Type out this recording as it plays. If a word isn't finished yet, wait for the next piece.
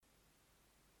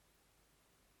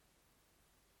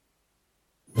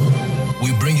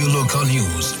We bring you local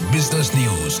news, business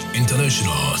news,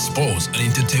 international, sports, and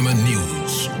entertainment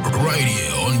news. Right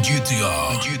here on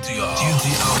GTR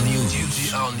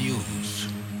News.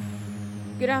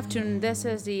 Good afternoon. This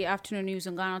is the afternoon news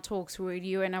on Ghana Talks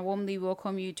Radio, and I warmly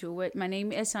welcome you to it. My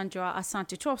name is Sandra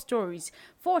Asante. Top stories: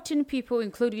 14 people,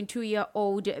 including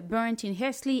 2-year-old, burnt in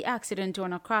Hesley accident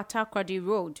on Accra Takoradi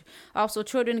Road. Also,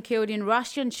 children killed in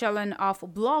Russian shelling of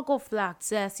Blog of Flags,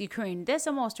 says Ukraine. There's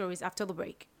some more stories after the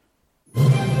break.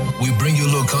 We bring you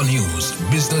local news,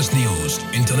 business news,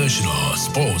 international,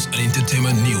 sports, and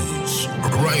entertainment news.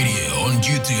 Right here on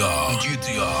GTR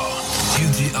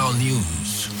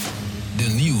News. The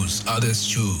news others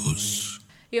choose.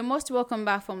 You're most welcome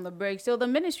back from the break. So the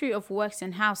Ministry of Works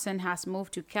and Housing has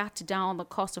moved to cut down the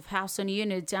cost of housing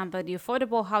units under the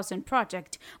Affordable Housing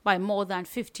Project by more than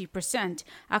 50%.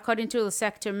 According to the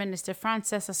Sector Minister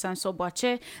Francis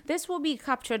Asanso-Boakye, this will be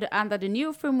captured under the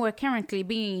new framework currently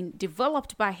being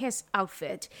developed by his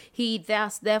outfit. He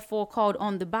thus therefore called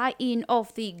on the buy-in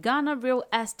of the Ghana Real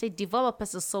Estate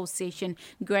Developers Association,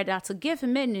 GREDA, to give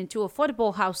meaning to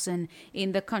affordable housing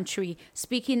in the country.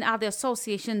 Speaking at the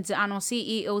association's annual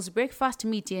CEO's breakfast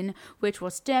meeting, which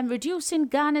was termed Reducing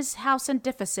Ghana's Housing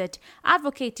Deficit,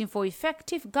 advocating for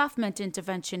effective government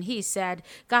intervention, he said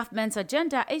government's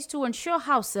agenda is to ensure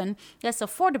housing is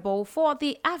affordable for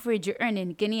the average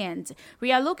earning Ghanaians.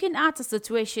 We are looking at a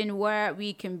situation where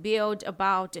we can build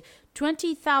about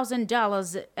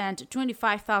 $20,000 and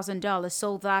 $25,000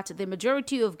 so that the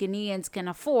majority of Ghanaians can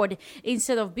afford,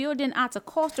 instead of building at a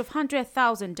cost of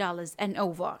 $100,000 and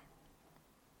over.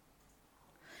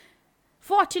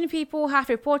 14 people have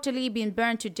reportedly been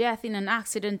burned to death in an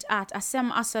accident at Asem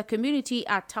Asa community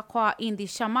at Takwa in the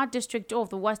Shama district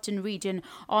of the Western region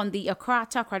on the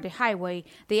Accra-Takoradi Highway.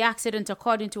 The accident,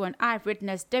 according to an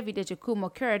eyewitness, David Ejekum,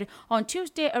 occurred on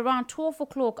Tuesday around 12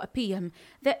 o'clock p.m.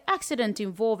 The accident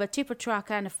involved a tipper truck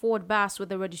and a Ford bus with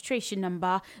the registration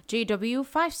number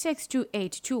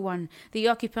JW562821. The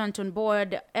occupant on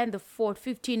board and the Ford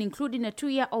 15, including a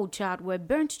 2-year-old child, were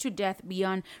burnt to death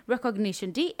beyond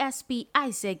recognition. DSP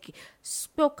Isaac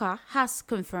Spoker has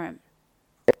confirmed.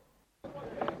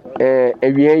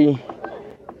 Any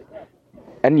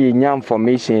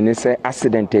information is an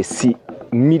accident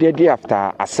immediately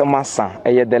after Asamasa.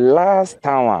 The last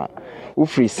town,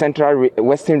 Ufri Central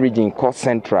Western Region called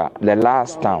Central, the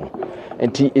last town.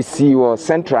 And TEC was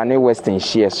Central and Western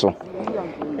share so.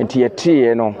 And TET,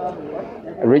 regional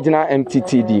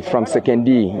MTTD from second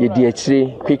D, you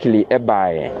quickly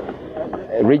by.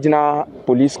 Regional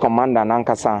Police Commander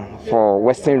Nankasa for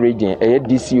Western Region,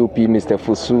 DCOP Mr.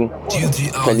 Fusu,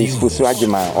 Felix Fusu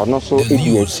Ajima, or not so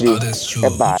ADHD.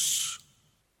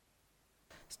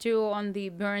 Still on the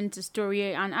burnt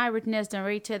story, an eyewitness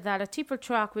narrated that a tipper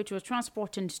truck which was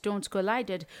transporting stones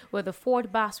collided with a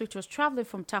Ford bus which was traveling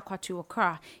from Takwa to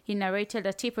Accra. He narrated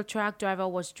the tipper truck driver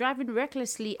was driving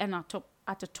recklessly and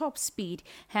at a top speed,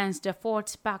 hence the Ford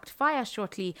sparked fire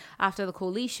shortly after the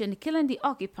collision, killing the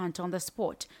occupant on the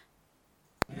spot.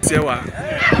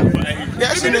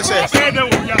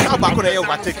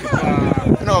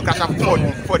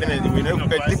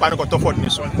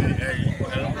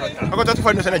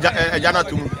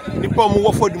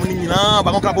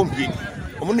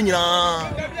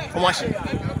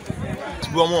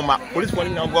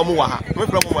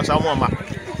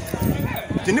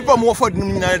 The Nippon more for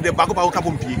the back of our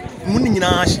Capompi,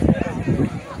 Muninash.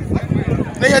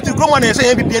 They had to go on and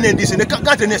say, this in the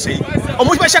Canton essay.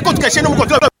 Almost by Shakot Casino.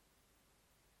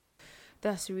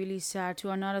 That's really sad.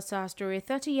 To another sad story, a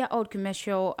 30-year-old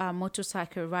commercial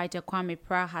motorcycle rider Kwame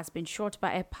Pra has been shot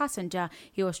by a passenger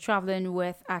he was traveling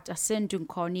with at Asen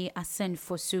Dunkoni, Asen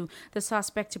Fosu. The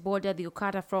suspect boarded the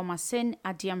Okada from Asen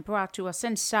Adiambra to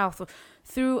Asen South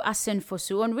through Asen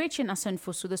Fosu. On reaching Asen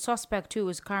Fosu, the suspect, who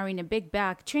was carrying a big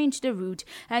bag, changed the route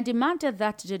and demanded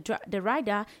that the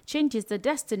rider changes the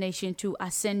destination to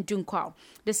Asen Dunkwa.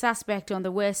 The suspect on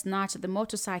the way snatched the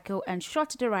motorcycle and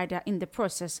shot the rider in the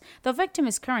process. The victim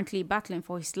is currently battling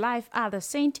for his life at the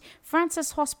St.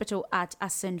 Francis Hospital at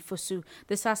Asen Fosu.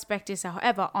 The suspect is,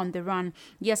 however, on the run.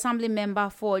 The assembly member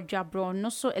for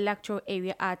Jabron-Noso electoral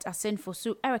area at Asen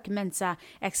Fosu, Eric Mensah,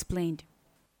 explained.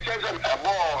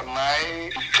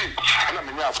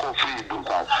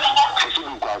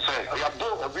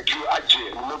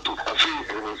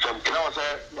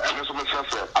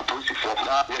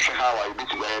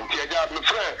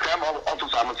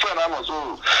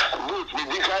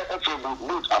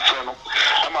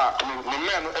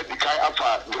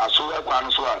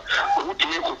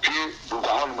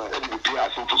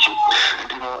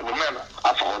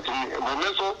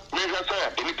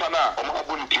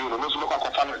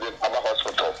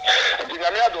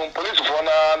 police for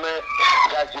na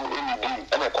guys in the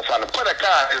and a coffin. Put a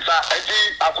car is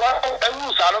a new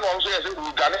salon also as a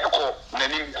Uganako,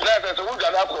 Nani, that's a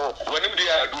Uganako, when they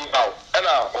are doing now, and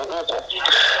I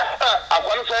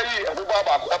want to say a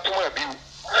Baba up to my view.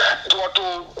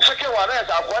 To second one is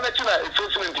I wanted to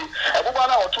facility, a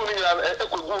Bubana or 2 million a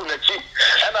cheap,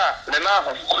 and the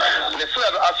Naha, the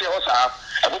third Asia,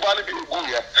 a Bubani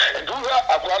Guya, and do her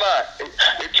Aquana,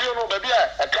 a Tino baby,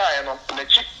 a Kayan, the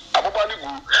cheap, a Bubani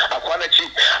Gu, Aquana cheap,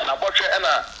 and a butcher and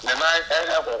the 9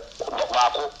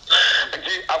 Marco. The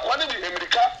Aquana de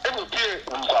America, and will be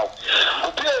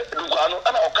Lugano,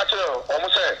 and I'll catch her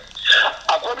almost say.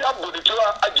 Akwami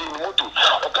abuditoa aji mutu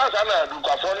okaza na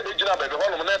dukafo ejina bebe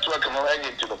hono network no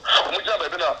enye ntino omujina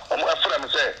bebe na omo afrem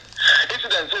say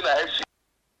incident say na esi.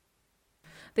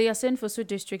 The Asenfosu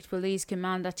District Police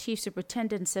Commander Chief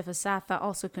Superintendent Sefa Satha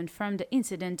also confirmed the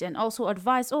incident and also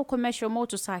advised all commercial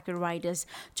motorcycle riders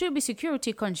to be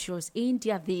security conscious in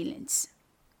their dealings.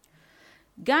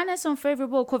 Ghana's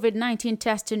unfavorable COVID-19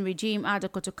 testing regime at the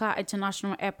Kotoka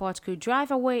International Airport could drive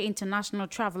away international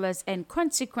travelers and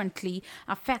consequently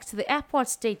affect the airport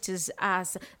status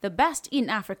as the best in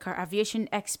Africa. Aviation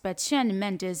expert Shen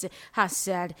Mendes has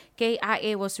said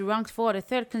KIA was ranked for the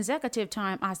third consecutive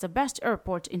time as the best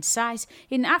airport in size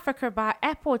in Africa by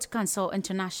Airport Council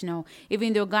International.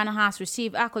 Even though Ghana has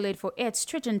received accolade for its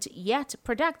stringent yet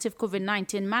productive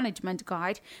COVID-19 management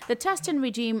guide, the testing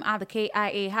regime at the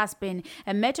KIA has been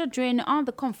a major drain on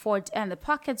the comfort and the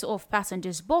pockets of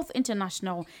passengers, both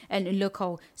international and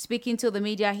local. Speaking to the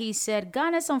media, he said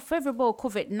Ghana's unfavorable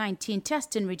COVID-19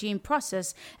 testing regime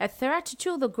process a threat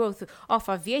to the growth of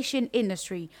aviation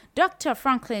industry. Dr.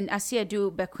 Franklin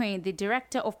Asiedu Bequin, the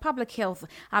Director of Public Health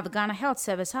at the Ghana Health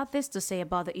Service, had this to say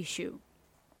about the issue.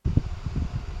 Thank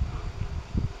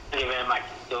you very much.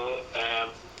 So,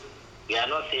 we are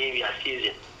not saying we are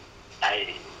seizing.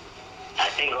 I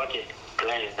think what is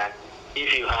clear is that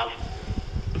if you have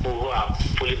people who are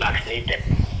fully vaccinated,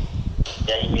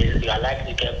 then you are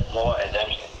likely to get more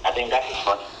exemption. I think that is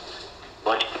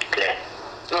what is clear.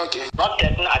 Okay. Not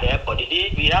testing at the airport.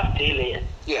 We have 3 layers.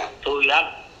 Yeah. So we have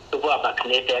people who are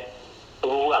vaccinated,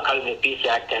 people who are carrying a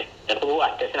PCR test, and people who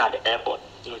are testing at the airport.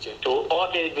 Okay. So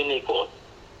all things being equal,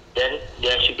 then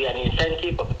there should be an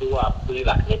incentive for people who are fully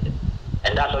vaccinated.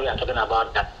 And that's what we are talking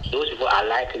about, that those people are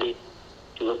likely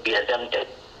to be exempted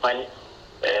when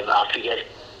our figures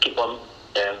keep on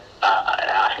as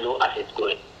low as it's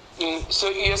going. So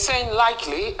you're saying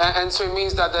likely, and so it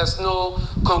means that there's no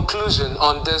conclusion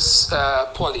on this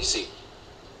policy?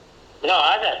 No,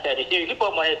 as I said, you keep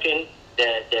on monitoring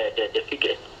the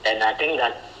figures, and I think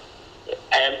that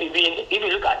if you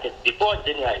look at it, before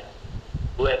January,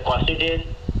 we were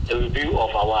considering a review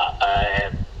of our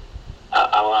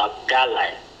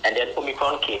guidelines, and then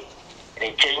Omicron came, and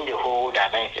it changed the whole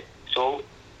dimension. So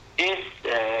this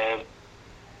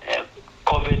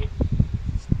COVID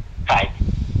side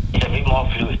is a bit more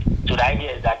fluid. So the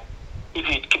idea is that if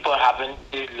you keep on having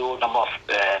this low number of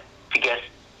figures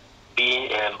being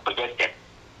projected,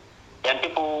 then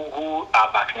people who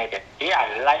are vaccinated, they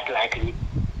are less likely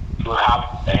to have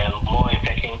more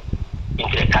infection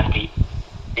into the country.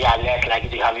 They are less likely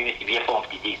to have even severe form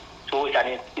of disease. So it's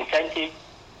an incentive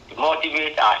to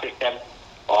motivate our system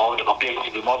or the population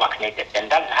to be more vaccinated.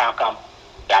 And that's how come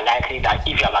they are likely that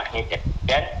if you are vaccinated,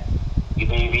 then you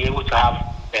may be able to have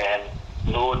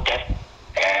no death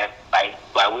by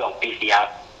way of PCR.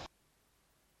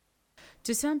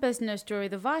 To some business story,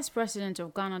 the Vice President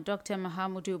of Ghana, Dr.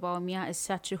 Mahamudu Bawumia, is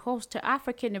set to host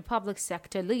African and public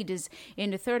sector leaders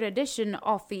in the 3rd edition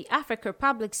of the Africa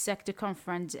Public Sector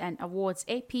Conference and Awards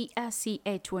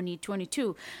APSCA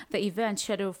 2022. The event,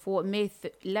 scheduled for May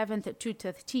 11th to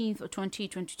 13th,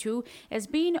 2022, is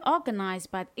being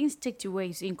organized by Instinct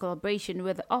Waves in collaboration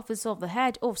with the Office of the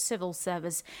Head of Civil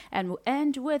Service and will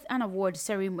end with an award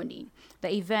ceremony.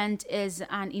 The event is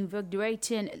an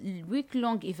invigorating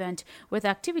week-long event with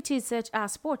activities such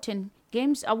as sporting,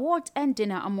 games, awards, and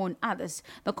dinner, among others.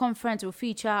 The conference will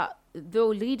feature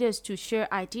leaders to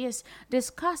share ideas,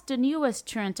 discuss the newest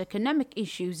current economic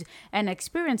issues, and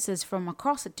experiences from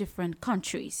across different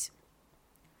countries.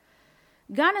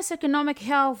 Ghana's economic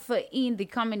health in the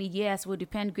coming years will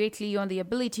depend greatly on the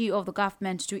ability of the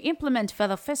government to implement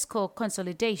further fiscal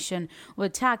consolidation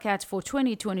with targets for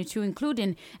 2022,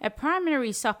 including a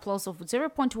primary surplus of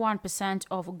 0.1%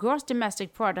 of gross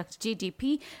domestic product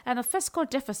GDP and a fiscal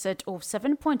deficit of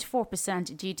 7.4%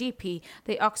 GDP,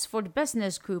 the Oxford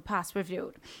Business Group has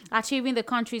revealed. Achieving the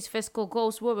country's fiscal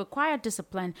goals will require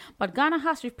discipline, but Ghana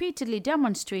has repeatedly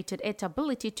demonstrated its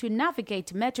ability to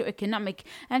navigate major economic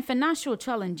and financial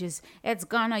challenges. Its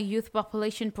Ghana youth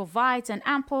population provides an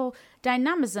ample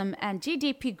dynamism and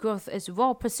GDP growth is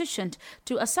well positioned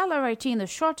to accelerate in the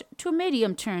short to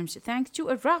medium terms thanks to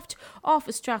a raft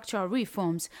of structural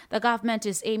reforms. The government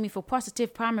is aiming for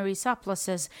positive primary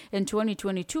surpluses in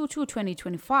 2022 to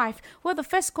 2025, with the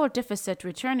fiscal deficit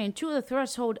returning to the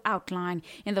threshold outlined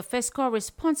in the Fiscal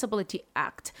Responsibility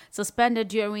Act, suspended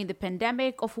during the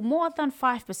pandemic, of more than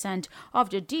 5% of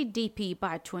the GDP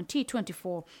by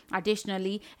 2024.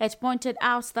 Additionally, it pointed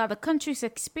out that the country is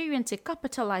experiencing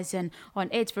capitalizing on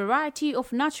its variety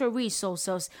of natural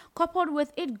resources, coupled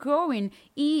with it growing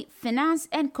finance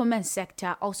and commerce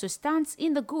sector, also stands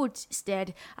in the good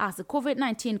stead as the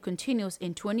COVID-19 continues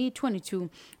in 2022.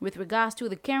 With regards to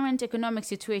the current economic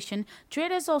situation,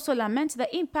 traders also lament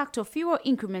the impact of fuel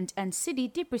increment and city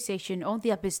depreciation on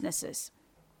their businesses.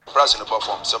 Price no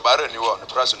perform so bare ni wo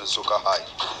price no so high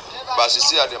but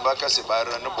see at the back say bare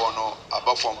no bono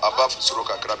above zero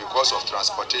kakra because of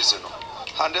transportation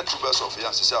 100 tubers of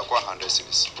yam say akwa 100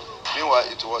 cities. Meanwhile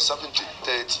it was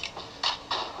 70-30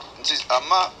 nti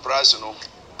ama price no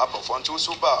above until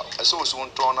so ba so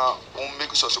turn na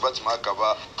make so bat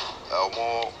makaba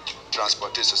more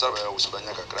transportation so we so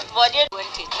banya kakra body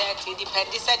 20-30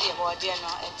 depend say the body no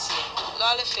it's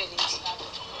lolly feeling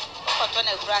on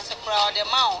a grass crowd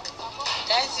amount.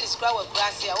 Dances grow with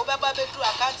grass here. Over Babedu,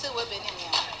 I can't say we're being here.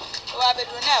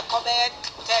 Babedu now, Cobbett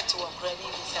 30 or granny.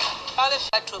 All the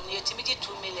fat room, you timidity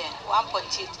 2 million,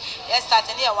 1.8. Yes,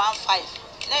 starting here 1.5.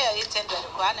 Now you're 800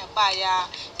 grand and buy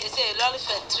they say lolly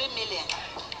for 3 million.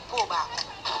 Pull back.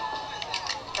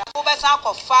 Pull back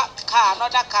of fat car,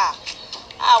 another car.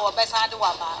 Our best hand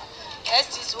one.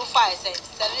 ST 25 say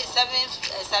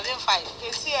 7.5. You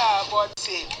see about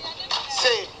say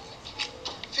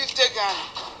 50 Ghana.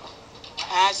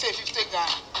 I say 50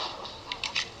 Ghana.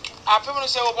 Our people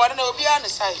say, well, what will be on the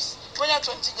size? When you're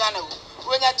 20 Ghana,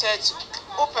 when you're 30,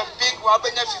 open big, when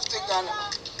you're 50 Ghana,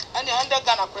 and the 100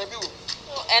 Ghana per view.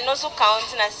 And also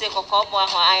counting and say, Cocoa,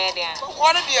 I am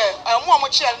one of you, and one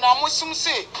more child now, Muslim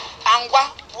say,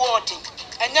 Angwa, boarding,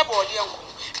 and your body,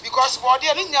 because body,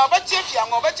 and in your body,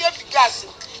 young, or better gas,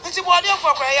 it's a body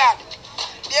for prayer.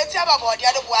 The entire body,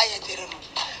 other wire,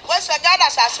 what's a God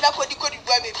assassin? I could be.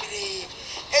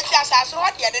 It's as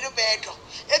what the other bedroom.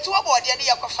 It's what body and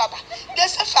the Yakofaba.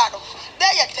 There's a father.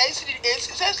 There you 10 city. It's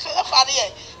a father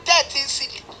 13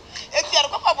 city. It's your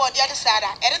papa body at the Sada,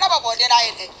 and another body that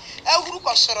I had. A group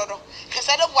of Sorodo. Because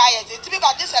I don't wire it. To be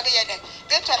about this every day.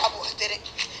 Then try about it.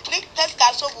 Nick test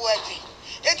that so worthy.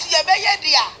 It's your baby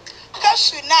dear.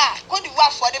 Kashuna, good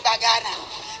work for the Bagana.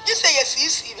 You say yes,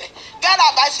 easy.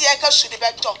 Ghana buys the Ekashu the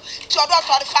Beto. To about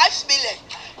 45 million.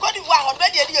 What do you want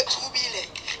already 2 million?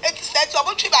 It is said to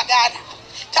about Tribagana.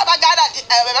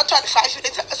 Tabagana, 25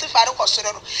 minutes, if I don't consider.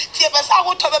 I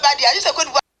won't talk about the other. Is a good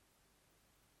one.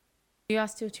 You are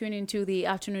still tuning into the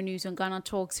afternoon news on Ghana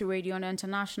Talks Radio on the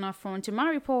international front.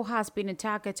 Mariupol has been a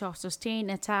target of sustained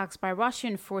attacks by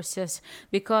Russian forces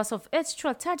because of its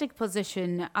strategic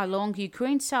position along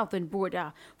Ukraine's southern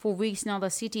border. For weeks now, the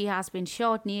city has been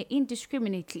shelled near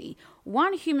indiscriminately.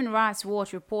 One Human Rights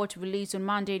Watch report released on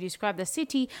Monday described the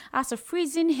city as a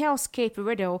freezing hellscape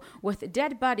riddle with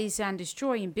dead bodies and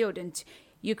destroying buildings.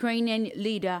 Ukrainian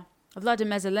leader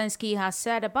Vladimir Zelensky has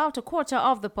said about a quarter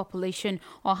of the population,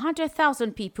 or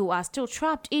 100,000 people, are still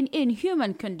trapped in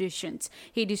inhuman conditions.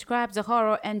 He describes the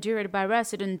horror endured by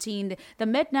residents in the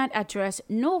midnight address,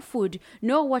 no food,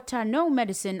 no water, no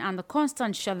medicine, and the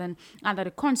constant shelling and the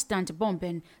constant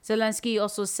bombing. Zelensky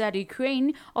also said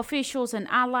Ukraine officials and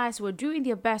allies were doing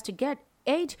their best to get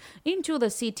aid into the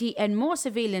city and more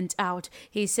civilians out.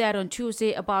 He said on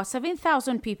Tuesday about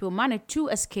 7,000 people managed to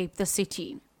escape the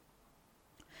city.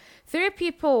 3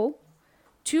 people,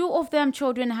 2 of them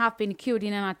children, have been killed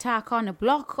in an attack on a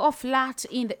block of flats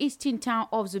in the eastern town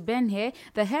of Zubenhe,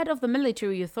 the head of the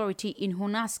military authority in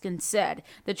Hunasken said.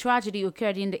 The tragedy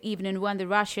occurred in the evening when the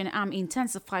Russian army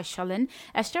intensified shelling.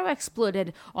 A star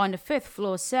exploded on the 5th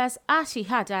floor, says Ashi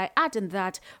Hadai, adding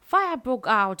that fire broke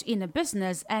out in a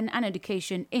business and an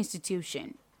education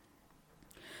institution.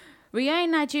 We are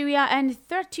in Nigeria, and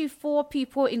 34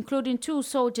 people, including 2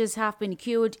 soldiers, have been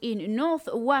killed in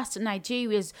northwest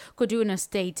Nigeria's Kaduna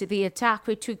State. The attack,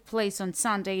 which took place on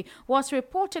Sunday, was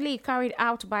reportedly carried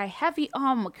out by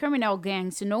heavy-armed criminal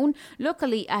gangs known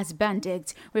locally as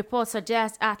bandits. Reports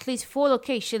suggest at least 4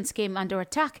 locations came under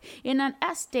attack in an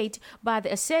estate by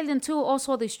the assailants, who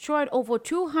also destroyed over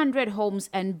 200 homes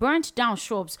and burnt down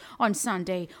shops on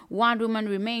Sunday. 1 woman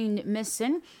remained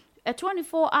missing. A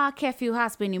 24-hour curfew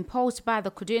has been imposed by the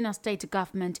Kaduna state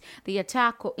government. The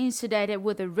attack coincided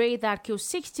with a raid that killed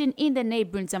 16 in the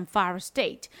neighboring Zamfara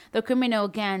state. The criminal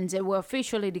gangs were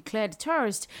officially declared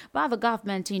terrorists by the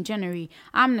government in January.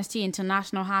 Amnesty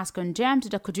International has condemned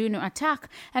the Kaduna attack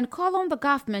and called on the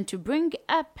government to bring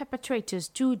perpetrators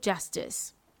to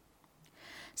justice.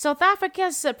 South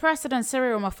Africa's President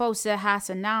Cyril Ramaphosa has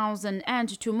announced an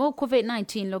end to more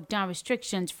COVID-19 lockdown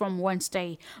restrictions from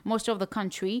Wednesday. Most of the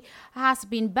country has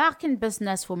been back in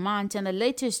business for months, and the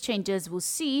latest changes will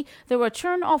see the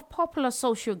return of popular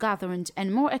social gatherings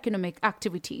and more economic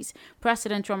activities.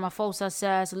 President Ramaphosa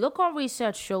says local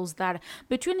research shows that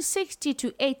between 60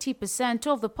 to 80%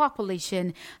 of the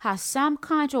population has some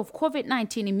kind of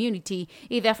COVID-19 immunity,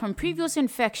 either from previous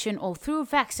infection or through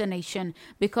vaccination.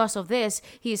 Because of this,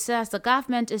 he says the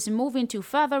government is moving to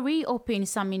further reopen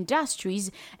some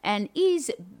industries and ease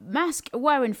mask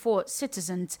wearing for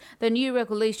citizens. The new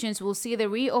regulations will see the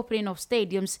reopening of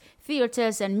stadiums,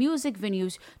 theaters, and music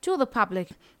venues to the public,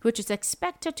 which is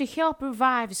expected to help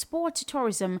revive sports,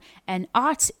 tourism, and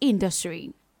arts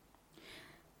industry.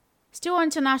 Still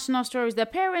international stories. The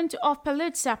parents of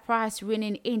Pulitzer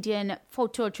Prize-winning Indian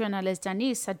photojournalist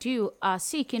Anis Sadhu are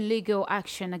seeking legal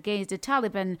action against the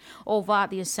Taliban over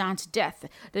the Assange death.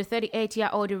 The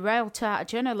 38-year-old Reuters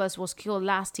journalist was killed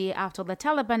last year after the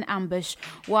Taliban ambush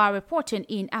while reporting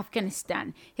in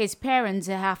Afghanistan. His parents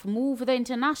have moved the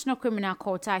International Criminal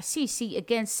Court (ICC)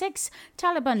 against 6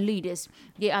 Taliban leaders.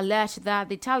 They allege that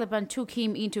the Taliban took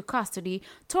him into custody,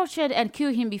 tortured, and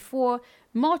killed him before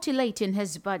mutilating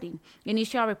his body.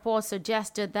 Initial reports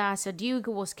suggested that Sadhu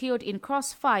was killed in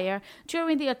crossfire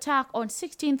during the attack on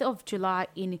 16th of July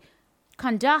in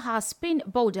Kandahar's Pin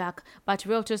Bodak, but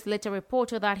Reuters later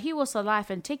reported that he was alive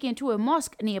and taken to a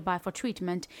mosque nearby for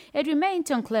treatment. It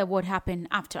remains unclear what happened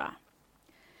after.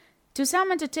 To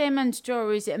some entertainment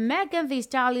stories, Megan Thee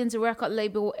Stallion's record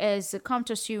label is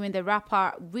countersuing the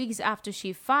rapper weeks after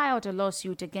she filed a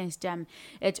lawsuit against them.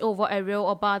 It's over a reel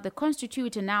about the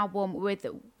Constitution album, with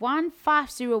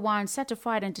 1501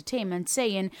 Certified Entertainment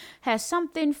saying her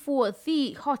Something for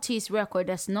the Hotties record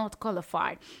does not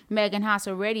qualify. Megan has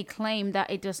already claimed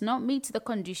that it does not meet the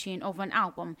condition of an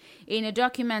album. In a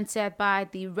document said by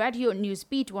the Radio News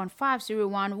Beat,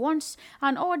 1501 wants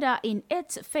an order in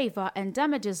its favor and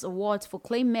damages awards for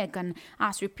claim Megan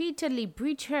has repeatedly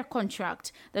breached her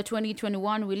contract. The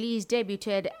 2021 release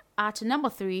debuted at number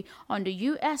 3 on the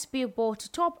US Billboard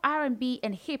Top R&B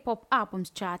and Hip Hop Albums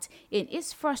chart in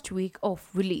its first week of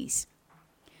release.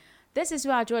 This is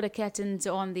where I draw the curtains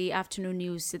on the afternoon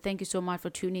news. Thank you so much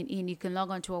for tuning in. You can log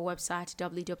on to our website,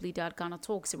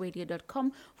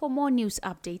 www.ghanatalksradio.com, for more news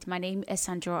update. My name is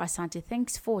Sandra Asante.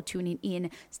 Thanks for tuning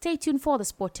in. Stay tuned for the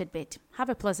sport tidbit. Have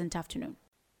a pleasant afternoon.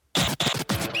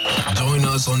 Join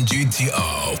us on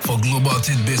GTR for global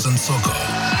tidbits on soccer,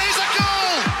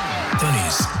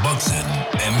 tennis, boxing,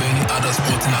 and many other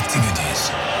sporting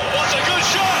activities. What a good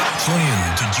shot! Tune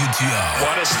in to GTR.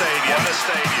 What a stadium!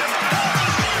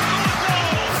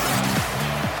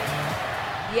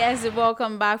 Yes,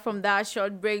 welcome back from that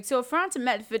short break. So, France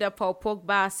midfielder Paul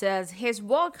Pogba says his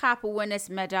World Cup winners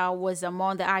medal was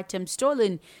among the items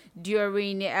stolen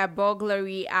during a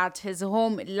burglary at his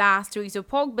home last week. So,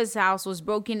 Pogba's house was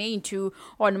broken into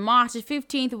on March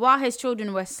 15th while his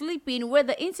children were sleeping, with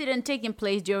the incident taking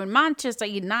place during Manchester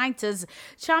United's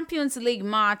Champions League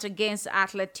match against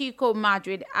Atletico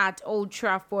Madrid at Old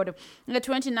Trafford. The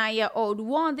 29-year-old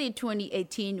won the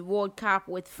 2018 World Cup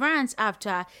with France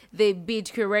after they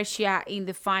beat Croatia in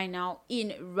the final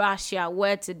in Russia,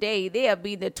 where today they have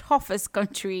been the toughest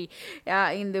country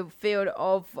in the field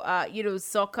of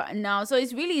soccer now. So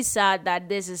it's really sad that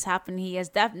this is happening. He has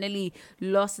definitely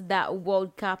lost that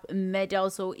World Cup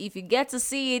medal. So if you get to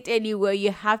see it anywhere,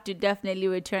 you have to definitely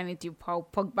return it to Paul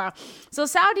Pogba. So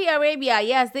Saudi Arabia,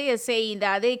 yes, they are saying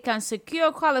that they can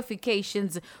secure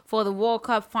qualifications for the World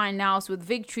Cup finals with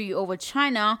victory over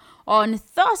China on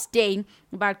Thursday,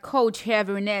 but coach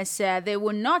Hervé Renard said they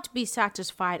will not be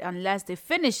satisfied unless they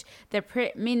finish the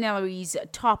preliminaries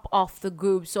top of the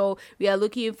group. So we are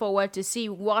looking forward to see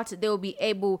what they'll be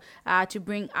able to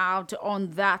bring out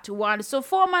on that one. So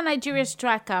former Nigerian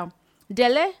striker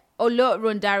Dele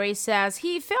Olorundare says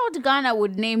he felt Ghana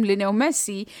would name Lionel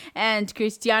Messi and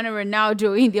Cristiano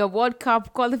Ronaldo in their World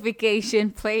Cup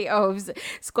qualification playoffs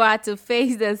squad to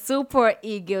face the Super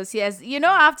Eagles. Yes,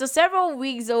 after several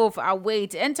weeks of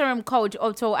await, interim coach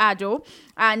Otto Addo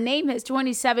named his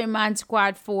 27-man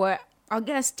squad for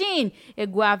Augustine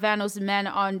Iguavano's men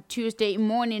on Tuesday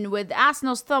morning with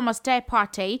Arsenal's Thomas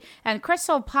Partey and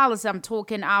Crystal Palace. I'm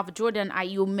talking of Jordan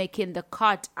Ayew making the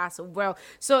cut as well.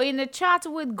 So in the chat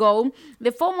with Go,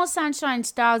 the former Sunshine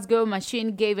Stars goal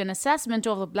machine gave an assessment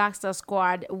of the Black Star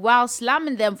squad while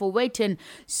slamming them for waiting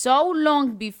so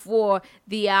long before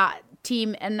the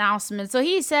team announcement. So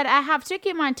he said, I have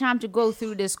taken my time to go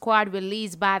through the squad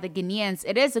released by the Ghanaians.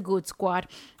 It is a good squad,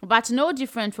 but no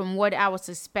different from what I was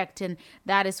expecting.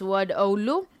 That is what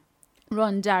Olu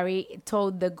Rondari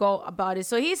told the Go about it.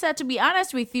 So he said, to be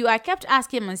honest with you, I kept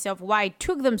asking myself why it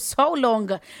took them so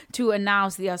long to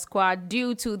announce their squad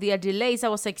due to their delays. I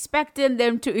was expecting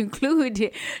them to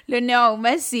include Lionel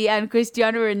Messi and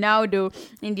Cristiano Ronaldo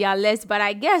in their list, but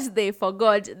I guess they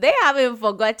forgot. They haven't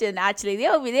forgotten, actually.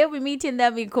 They'll be meeting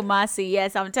them in Kumasi.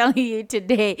 Yes, I'm telling you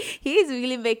today. He's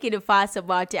really making a fuss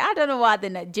about it. I don't know why the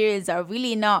Nigerians are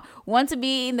really not want to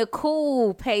be in the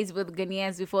cool pace with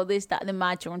Ghanaians before they start the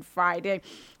match on Friday.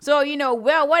 So,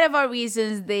 well, whatever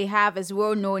reasons they have is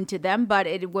well known to them, but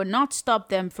it will not stop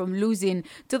them from losing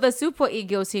to the Super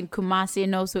Eagles in Kumasi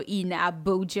and also in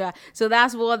Abuja. So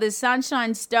that's what the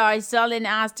Sunshine Star is telling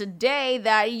us today,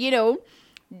 that,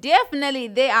 definitely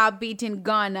they are beating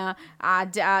Ghana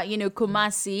at,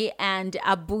 Kumasi and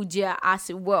Abuja as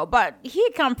well. But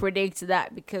he can predict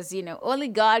that because, only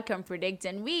God can predict.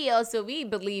 And we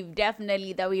believe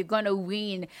definitely that we're going to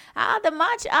win the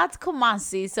match at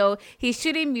Kumasi. So he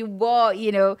shouldn't be more,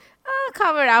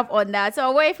 covered up on that. So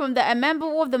away from that, a member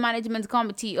of the management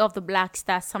committee of the Black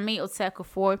Stars, Sami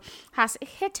Osekofor, has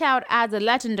hit out at the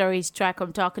legendary striker,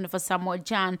 I'm talking for Samuel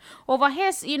Jan, over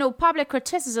his, public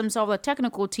criticisms of the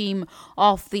technical team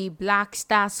of the Black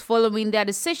Stars following their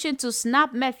decision to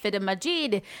snap midfielder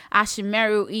Majid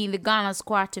Ashimeru in the Ghana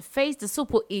squad to face the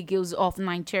Super Eagles of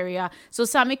Nigeria. So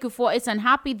Sami Kufuor is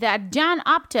unhappy that Jan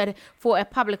opted for a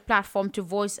public platform to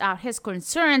voice out his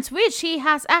concerns, which he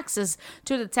has access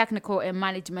to the technical and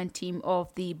management team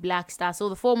of the Black Stars. So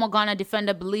the former Ghana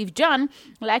defender believes John,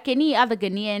 like any other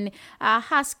Ghanaian,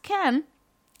 can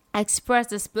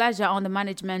expressed displeasure on the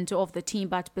management of the team,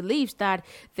 but believes that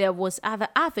there was other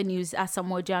avenues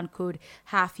Samuel Jan could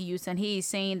have used. And he is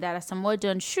saying that Samuel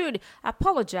Jan should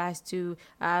apologize to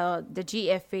the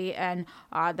GFA and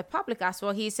the public as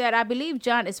well. He said, I believe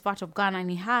Jan is part of Ghana and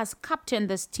he has captained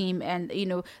this team. And,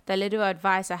 the little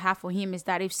advice I have for him is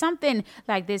that if something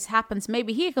like this happens,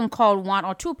 maybe he can call one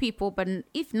or two people, but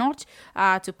if not,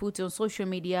 to put on social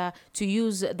media to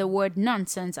use the word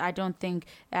nonsense, I don't think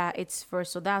it's fair.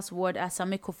 So that's what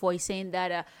Sami Kufuor is saying,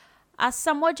 that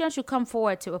Samuel Jan should come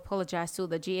forward to apologize to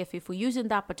the GFA for using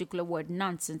that particular word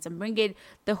nonsense and bringing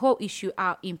the whole issue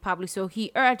out in public. So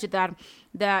he urged that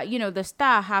the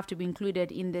star have to be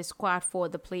included in the squad for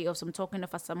the playoffs. I'm talking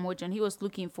of Samuel Jan. He was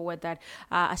looking forward that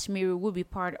Ashimeru would be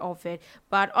part of it.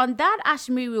 But on that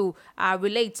Ashimeru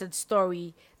related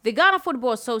story, the Ghana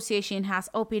Football Association has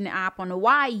opened up on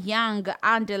why young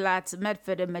Anderlecht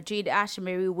midfielder Majid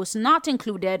Ashimeru was not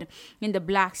included in the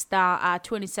Black Star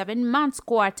 27-man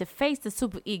squad to face the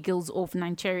Super Eagles of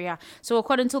Nigeria. So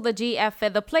according to the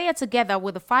GFA, the player together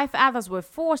with the 5 others were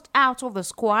forced out of the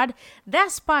squad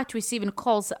despite receiving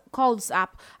calls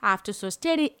up after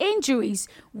sustaining injuries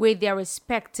with their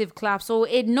respective clubs. So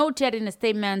it noted in a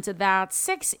statement that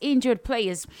 6 injured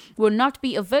players will not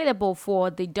be available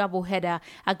for the doubleheader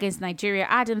against Nigeria,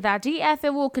 adding that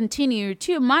DFA will continue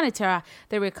to monitor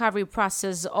the recovery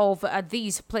process of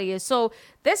these players. So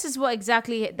this is what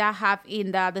exactly that have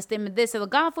in the statement. This, the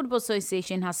Ghana Football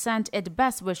Association has sent its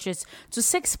best wishes to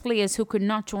 6 players who could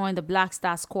not join the Black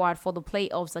Star squad for the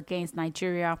playoffs against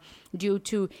Nigeria due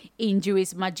to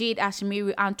injuries. Majid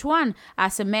Ashimeru, Antoine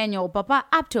Asemenyo, Baba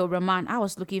Abdul Rahman. I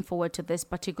was looking forward to this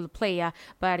particular player,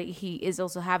 but he is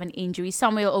also having injury.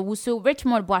 Samuel Owusu,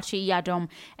 Richmond Boachi Yadom,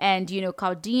 and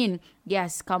Kalmadine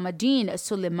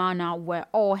Sulemana were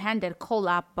all handed call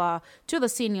up to the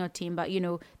senior team, but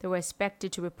they were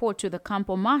expected to report to the camp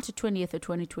on March 20th of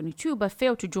 2022, but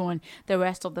failed to join the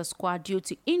rest of the squad due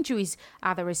to injuries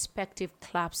at the respective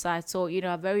club sides. So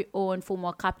a very own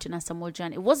former captain Samuel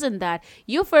Jan, it wasn't that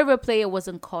your favorite player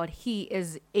wasn't called, he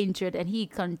is injured and he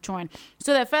can't join.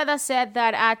 So they further said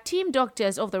that team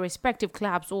doctors of the respective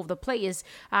clubs of the players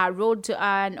wrote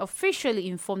and officially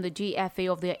informed the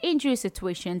GFA of their injury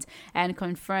situations and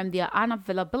confirmed their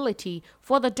unavailability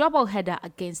for the doubleheader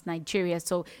against Nigeria.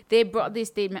 So they brought this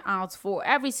statement out for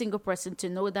every single person to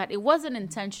know that it wasn't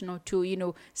intentional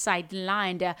to,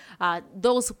 sideline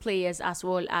those players as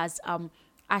well as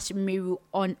Ashimeru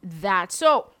on that.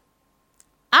 So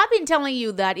I've been telling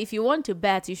you that if you want to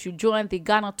bet, you should join the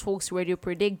Ghana Talks Radio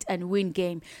Predict and Win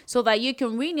game so that you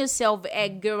can win yourself a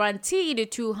guaranteed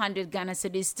 200 Ghana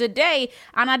cedis. Today,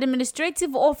 an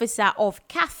administrative officer of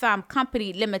CAFAM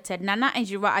Company Limited, Nana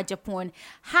Njira Ajapon,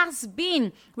 has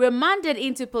been remanded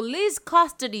into police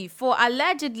custody for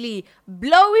allegedly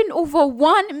blowing over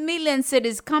 1 million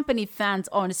cedis company funds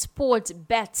on sports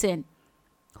betting.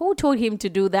 Who told him to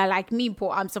do that? Like me,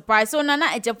 Paul, I'm surprised. So Nana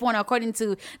Ejapon, according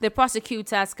to the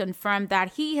prosecutors, confirmed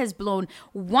that he has blown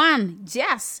 1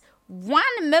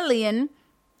 million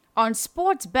on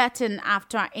sports betting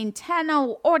after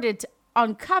internal audit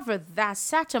uncovered that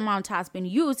such amount has been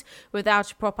used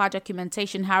without proper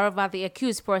documentation. However, the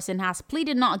accused person has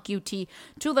pleaded not guilty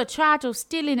to the charge of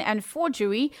stealing and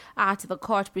forgery at the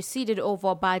court presided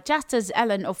over by Justice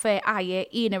Ellen Ofe-Aye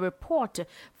in a report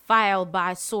filed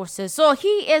by sources. So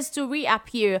he is to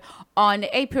reappear on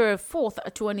April 4th,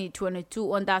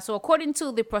 2022 on that. So according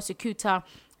to the prosecutor,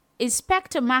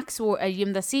 Inspector Maxwell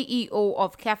Ayim, the CEO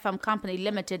of CAFAM Company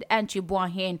Limited, Anchi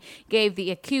Boahen, gave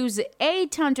the accused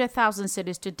 800,000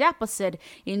 cedis to deposit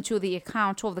into the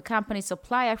account of the company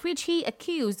supplier, which he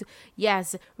accused,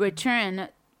 return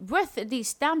with the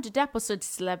stamped deposit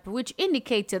slip, which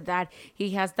indicated that he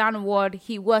has done what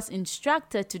he was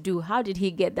instructed to do. How did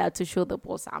he get that to show the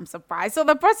post? I'm surprised. So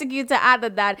the prosecutor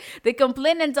added that the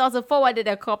complainant also forwarded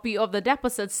a copy of the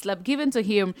deposit slip given to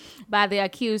him by the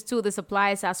accused to the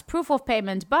suppliers as proof of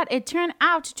payment, but it turned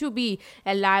out to be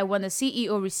a lie when the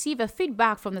CEO received a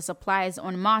feedback from the suppliers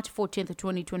on March 14th,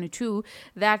 2022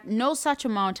 that no such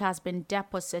amount has been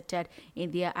deposited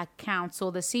in their account. So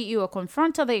the CEO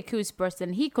confronted the accused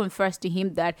person. He confessed to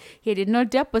him that he did not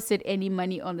deposit any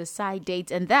money on the side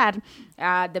date and that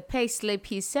the pay slip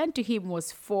he sent to him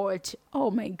was forged.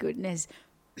 Oh my goodness.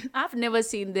 I've never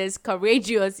seen this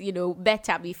courageous,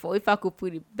 better before, if I could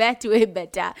put it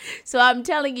better. So I'm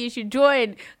telling you should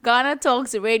join Ghana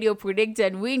Talks Radio Predict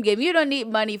and Win game. You don't need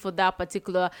money for that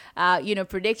particular,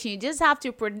 prediction. You just have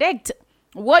to predict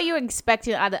what you're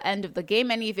expecting at the end of the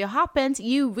game, and if it happens,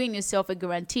 you win yourself a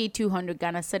guaranteed 200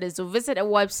 Ghana cedis. So visit our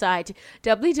website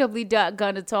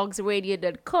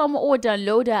www.GhanaTalksRadio.com or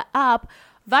download the app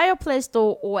via Play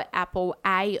Store or Apple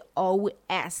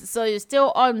iOS. So you're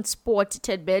still on Sport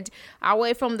Tidbit.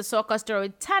 Away from the soccer story,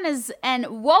 tennis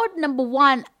and world number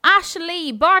 1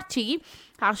 Ashley Barty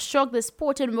has shocked the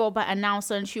sporting world by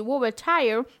announcing she will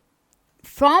retire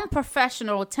from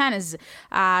professional tennis,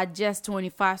 just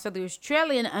 25. So the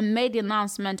Australian made the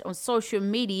announcement on social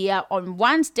media on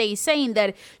Wednesday saying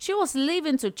that she was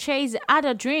leaving to chase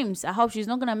other dreams. I hope she's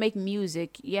not going to make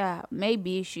music. Yeah,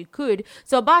 maybe she could.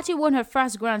 So Barty won her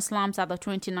first Grand Slams at the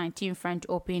 2019 French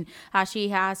Open. She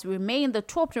has remained the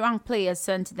top ranked player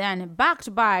since then,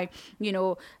 backed by,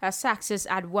 a success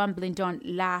at Wimbledon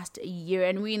last year.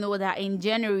 And we know that in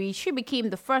January, she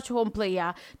became the first home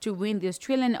player to win the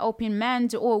Australian Open men's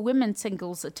or women's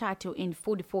singles title in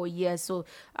 44 years. So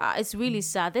it's really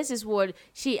sad. This is what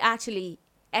she actually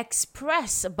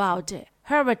expressed about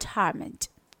her retirement.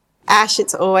 Ash,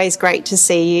 it's always great to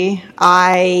see you.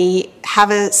 I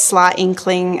have a slight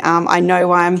inkling. I know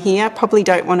why I'm here. Probably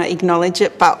don't want to acknowledge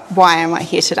it, but why am I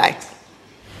here today?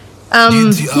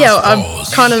 I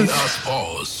kind of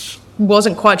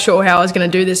wasn't quite sure how I was going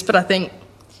to do this, but I think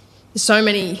so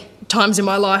many times in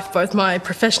my life, both my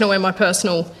professional and my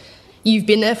personal, you've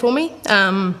been there for me,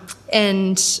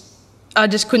 and I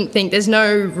just couldn't think there's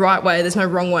no right way, there's no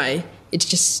wrong way, it's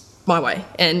just my way,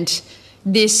 and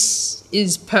this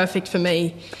is perfect for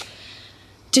me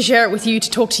to share it with you,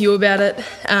 to talk to you about it,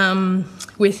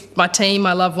 with my team,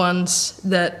 my loved ones,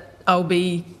 that I'll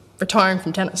be retiring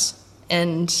from tennis.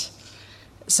 And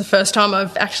it's the first time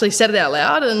I've actually said it out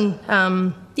loud, and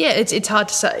it's hard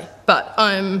to say, but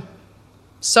I'm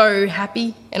so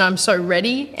happy and I'm so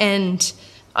ready, and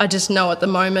I just know at the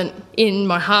moment in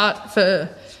my heart for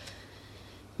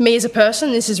me as a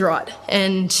person, this is right.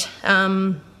 And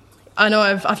I know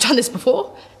I've done this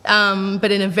before, but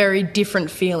in a very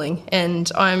different feeling. And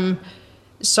I'm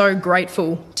so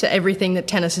grateful to everything that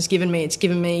tennis has given me. It's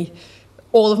given me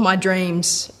all of my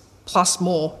dreams plus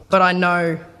more. But I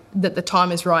know that the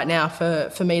time is right now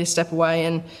for me to step away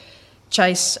and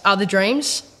chase other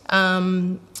dreams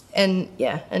and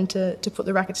to put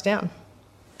the rackets down.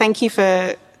 Thank you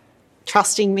for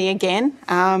trusting me again.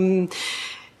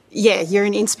 You're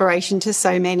an inspiration to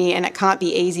so many, and it can't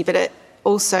be easy, but it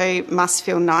also must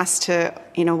feel nice to,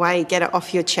 in a way, get it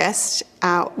off your chest.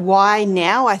 Why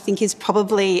now, I think, is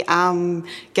probably going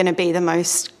to be the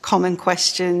most common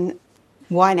question.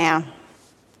 Why now?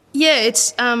 Yeah,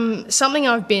 it's something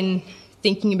I've been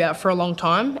thinking about for a long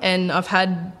time, and I've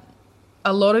had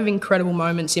a lot of incredible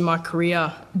moments in my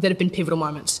career that have been pivotal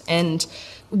moments. And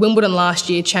Wimbledon last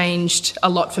year changed a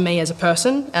lot for me as a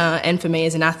person and for me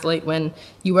as an athlete when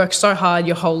you work so hard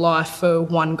your whole life for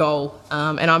one goal.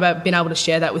 And I've been able to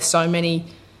share that with so many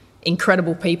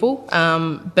incredible people.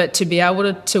 But to be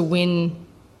able to win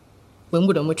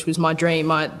Wimbledon, which was my dream,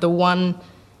 the one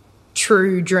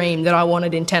true dream that I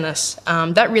wanted in tennis,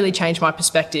 that really changed my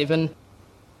perspective. And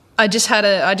I just had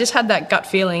that gut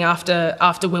feeling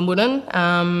after Wimbledon,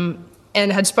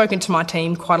 and had spoken to my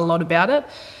team quite a lot about it.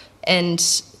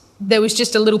 And there was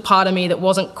just a little part of me that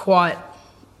wasn't quite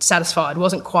satisfied,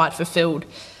 wasn't quite fulfilled.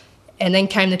 And then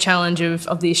came the challenge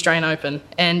of the Australian Open.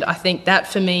 And I think that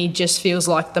for me just feels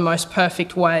like the most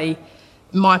perfect way,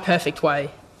 my perfect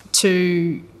way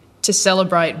to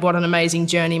celebrate what an amazing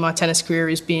journey my tennis career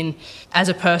has been. As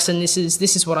a person, this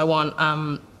is what I want.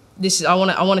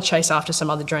 I want to chase after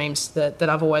some other dreams that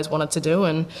I've always wanted to do,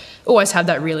 and always have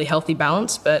that really healthy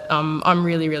balance. But I'm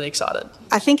really, really excited.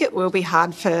 I think it will be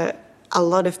hard for a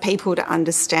lot of people to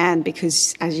understand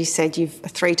because, as you said, you're a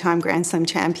 3-time Grand Slam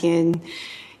champion.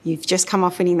 You've just come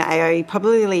off winning the AO,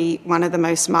 probably one of the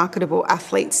most marketable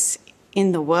athletes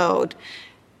in the world.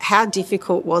 How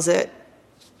difficult was it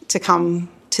to come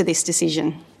to this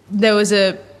decision? There was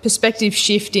a perspective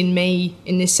shift in me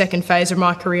in this second phase of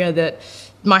my career that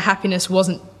my happiness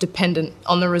wasn't dependent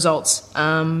on the results.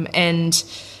 And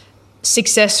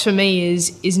success for me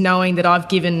is knowing that I've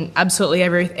given absolutely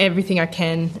everything I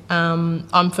can.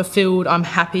 I'm fulfilled, I'm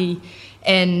happy,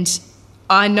 and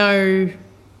I know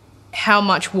how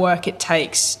much work it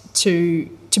takes to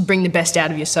bring the best out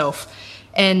of yourself.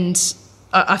 And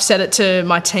I've said it to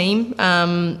my team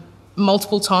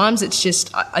multiple times. It's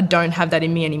just I don't have that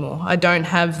in me anymore. I don't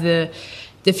have the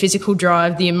physical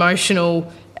drive, the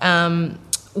emotional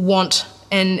want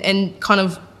and kind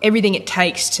of everything it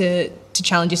takes to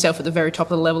challenge yourself at the very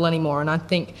top of the level anymore. And I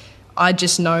think I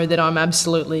just know that I'm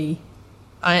absolutely,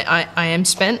 I am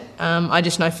spent. I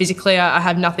just know physically I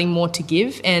have nothing more to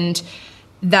give, and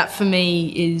that for me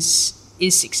is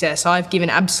success. I've given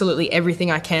absolutely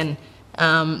everything I can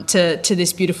to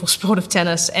this beautiful sport of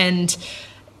tennis, and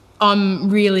I'm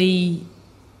really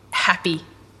happy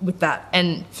with that.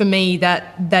 And for me,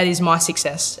 that is my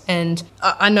success. And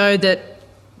I know that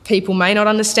people may not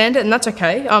understand it, and that's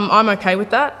okay. I'm okay with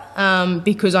that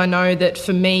because I know that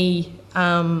for me,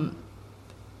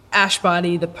 Ash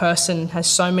Barty, the person, has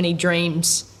so many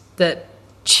dreams that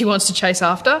she wants to chase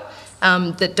after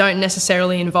that don't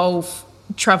necessarily involve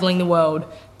travelling the world,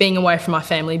 being away from my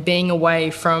family, being away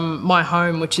from my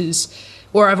home, which is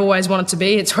where I've always wanted to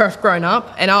be. It's where I've grown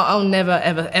up, and I'll never,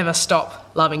 ever, ever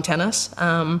stop loving tennis.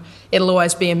 It'll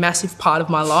always be a massive part of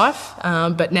my life,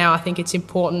 but now I think it's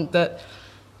important that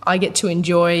I get to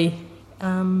enjoy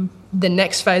the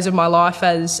next phase of my life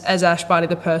as Ash Barty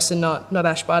the person, not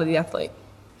Ash Barty the athlete.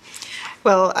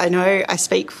 Well, I know I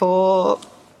speak for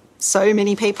so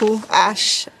many people,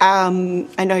 Ash. I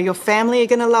know your family are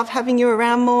going to love having you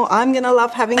around more. I'm going to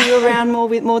love having you around more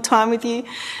with more time with you.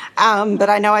 But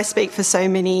I know I speak for so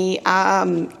many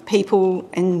people,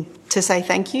 and to say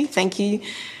thank you. Thank you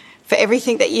for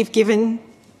everything that you've given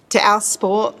to our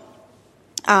sport.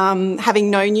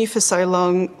 Having known you for so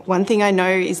long, one thing I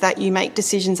know is that you make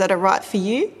decisions that are right for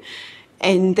you,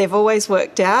 and they've always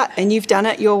worked out, and you've done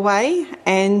it your way.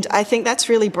 And I think that's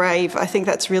really brave. I think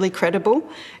that's really credible.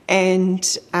 And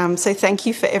so thank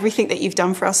you for everything that you've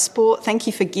done for our sport. Thank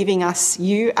you for giving us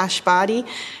you, Ash Barty.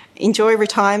 Enjoy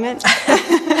retirement.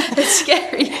 It's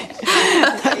scary.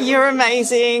 You're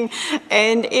amazing.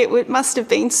 And it must have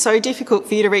been so difficult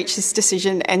for you to reach this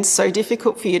decision, and so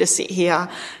difficult for you to sit here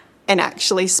and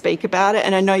actually speak about it.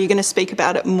 And I know you're going to speak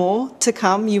about it more to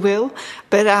come, you will.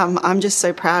 But I'm just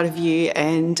so proud of you,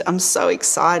 and I'm so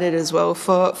excited as well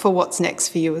for what's next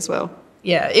for you as well.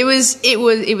 Yeah, it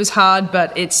was hard,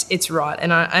 but it's right.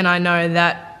 And I know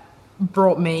that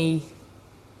brought me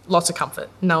lots of comfort,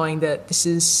 knowing that this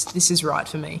is right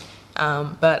for me.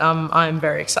 But I'm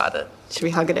very excited. Should we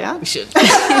hug it out? We should.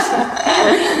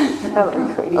 I love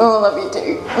you, Cody. Oh, I love you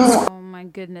too. My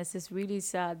goodness, it's really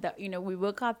sad that we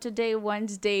woke up today,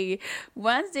 Wednesday,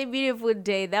 beautiful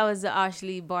day. That was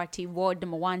Ashley Barty, world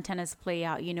 #1 tennis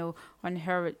player, on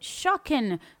her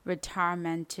shocking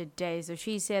retirement today. So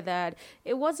she said that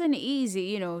it wasn't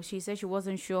easy, she said she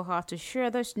wasn't sure how to share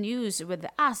this news with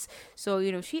us. So,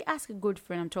 she asked a good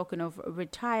friend, I'm talking of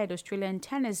retired Australian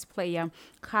tennis player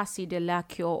Cassie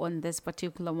Delacchio on this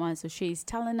particular one. So she's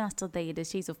telling us today that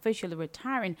she's officially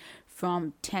retiring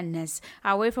from tennis.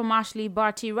 Away from Ashley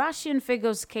Barty, Russian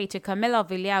figure skater Kamila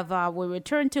Valieva will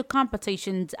return to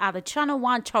competitions at the Channel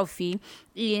One Trophy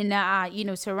in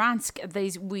Saransk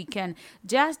this weekend. Japan,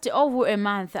 just over a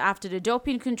month after the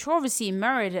doping controversy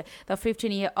mirrored the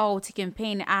 15-year-old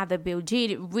campaign at the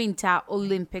Beijing Winter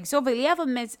Olympics. So Valieva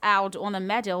missed out on a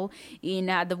medal in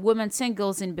the women's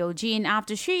singles in Beijing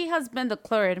after she has been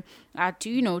declared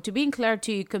to being cleared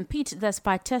to compete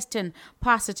despite testing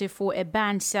positive for a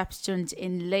banned substance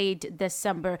in late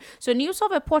December. So news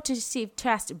of a positive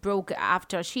test broke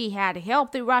after she had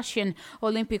helped the Russian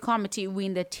Olympic Committee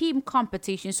win the team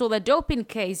competition. So the doping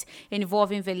case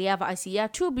involving Valieva is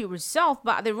yet to be resolved,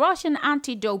 but the Russian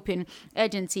anti-doping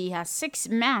agency has 6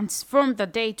 months from the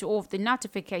date of the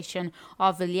notification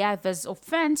of Valieva's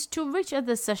offense to reach a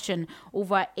decision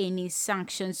over any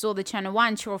sanctions. So the China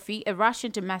One Trophy, a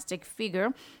Russian domestic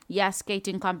figure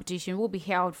skating competition, will be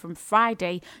held from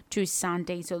Friday to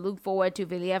Sunday. So look forward to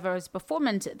Valieva's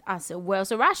performance as well.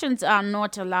 So Russians are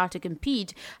not allowed to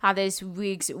compete at this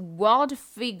week's World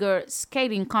Figure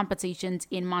Skating competitions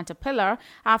in Montpellier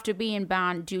after being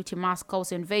banned due to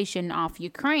Moscow's invasion of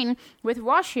Ukraine, with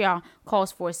Russia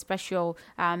calls for a special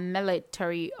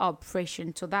military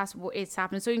operation. So that's what is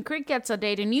happening. So in cricket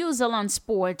today, the New Zealand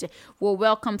sport will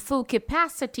welcome full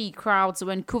capacity crowds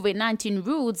when COVID-19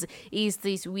 rules is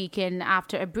this weekend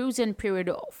after a bruising period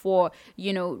for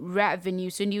revenue.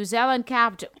 So New Zealand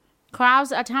capped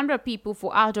crowds at 100 people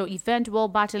for outdoor event while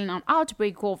battling an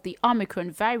outbreak of the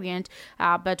Omicron variant,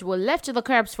 but were left to the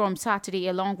curbs from Saturday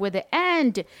along with the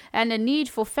end and the need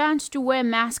for fans to wear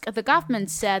masks. The government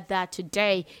said that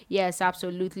today. Yes,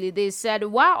 absolutely. They said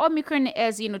while Omicron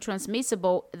is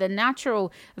transmissible, the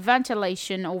natural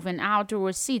ventilation of an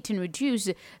outdoor seating reduce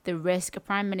the risk.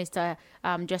 Prime Minister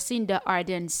Jacinda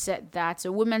Ardern said that.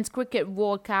 So Women's Cricket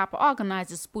World Cup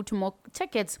organizers put more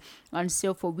tickets on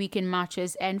sale for weekend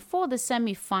matches and for the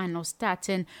semi-final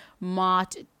starting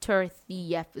March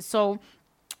 30th. So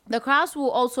the crowds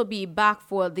will also be back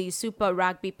for the Super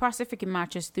Rugby Pacific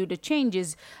matches through the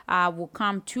changes will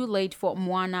come too late for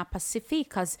Moana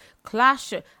Pacifica's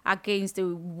clash against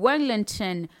the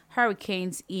Wellington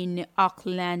Hurricanes in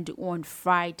Auckland on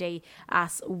Friday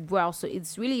as well. So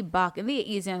it's really back and there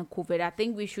isn't COVID. I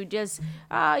think we should just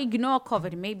ignore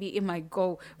COVID. Maybe it might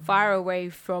go far away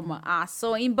from us.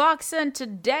 So in boxing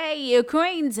today,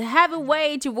 Ukraine's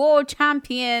heavyweight world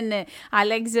champion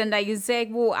Alexander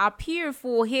Usyk will appear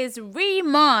for his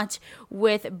rematch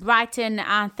with Brighton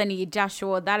Anthony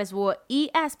Joshua. That is what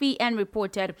ESPN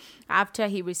reported after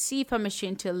he received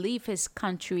permission to leave his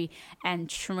country and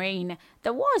train.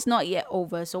 The war is not yet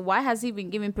over, so why has he been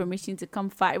given permission to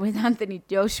come fight with Anthony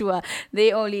Joshua?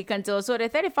 They only can tell. So the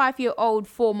 35-year-old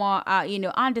former,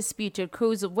 undisputed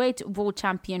cruiserweight world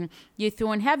champion,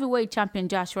 dethroned heavyweight champion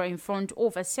Joshua in front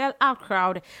of a sell-out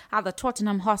crowd at the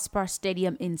Tottenham Hotspur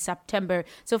Stadium in September.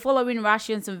 So following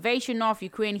Russia's invasion of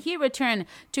Ukraine, he returned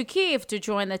to Kiev to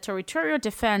join the Territorial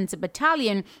Defense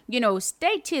Battalion,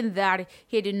 stating that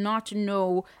he did not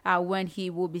know when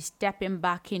he will be stepping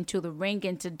back into the ring.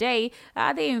 And today,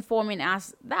 they're informing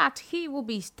us that he will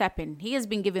be stepping. He has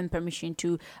been given permission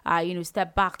to,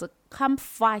 step back to come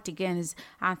fight against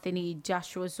Anthony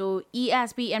Joshua. So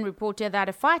ESPN reported that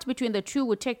a fight between the two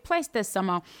would take place this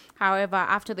summer. However,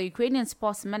 after the Ukrainian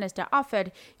sports minister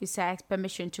offered Usyk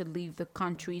permission to leave the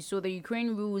country. So the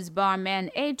Ukraine rules bar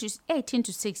men ages 18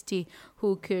 to 60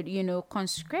 who could,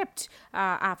 conscript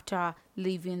after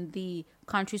leaving the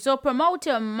country. So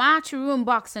promoter Matchroom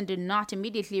Boxing did not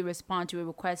immediately respond to a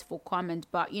request for comment,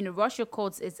 but Russia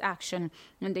calls its action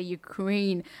in the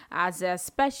Ukraine as a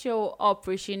special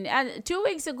operation. And 2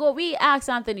 weeks ago, we asked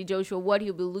Anthony Joshua what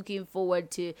he'll be looking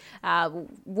forward to,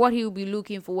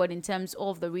 in terms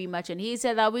of the rematch, and he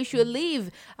said that we should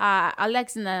leave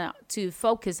Alexander to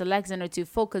focus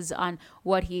on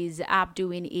what he's up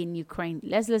doing in Ukraine.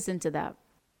 Let's listen to that.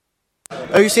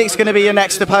 Usyk's going to be your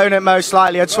next opponent, most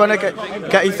likely. I just want to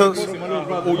get your thoughts.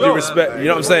 All due respect, you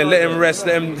know what I'm saying? Let him rest,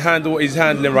 let him handle what he's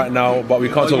handling right now, but we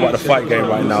can't talk about the fight game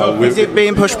right now. Is it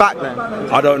being pushed back then?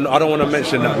 I don't want to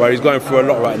mention that, bro. He's going through a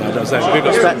lot right now, you know what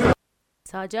I'm saying?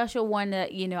 So Joshua wanted,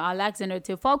 Alexander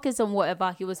to focus on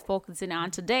whatever he was focusing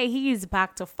on. Today, he is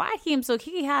back to fight him. So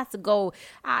he has to go,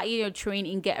 train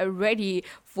and get ready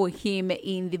for him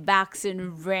in the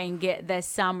boxing ring this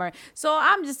summer. So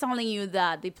I'm just telling you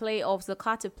that the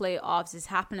Qatar playoffs is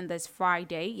happening this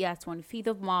Friday. Yes, 25th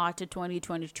of March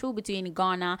 2022 between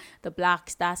Ghana, the Black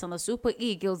Stars, and the Super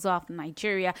Eagles of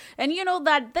Nigeria. And you know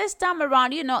that this time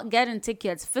around, you're not getting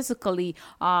tickets physically,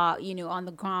 on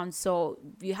the ground. So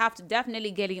you have to definitely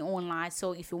get it online.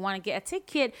 So if you want to get a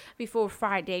ticket before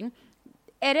Friday,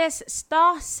 it is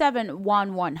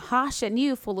 *711# and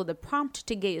you follow the prompt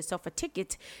to get yourself a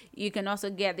ticket. You can also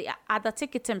get the other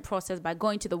ticketing process by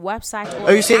going to the website.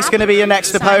 Usyk's going to be your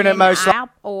next opponent, most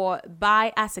likely. Or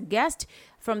buy as a guest.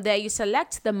 From there, you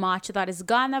select the match, that is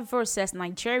Ghana versus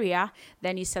Nigeria.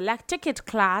 Then you select ticket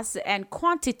class and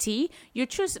quantity. You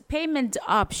choose payment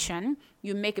option.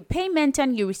 You make a payment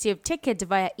and you receive tickets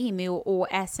via email or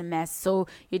SMS. So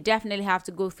you definitely have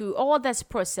to go through all this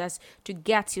process to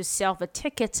get yourself a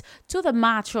ticket to the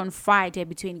match on Friday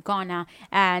between Ghana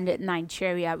and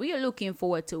Nigeria. We are looking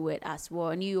forward to it as well.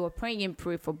 And you are praying and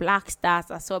pray for Black Stars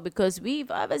as well, because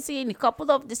we've ever seen a couple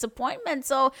of disappointments.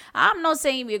 So I'm not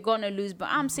saying we're going to lose, but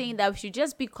I'm saying that we should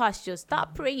just be cautious.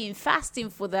 Start praying, fasting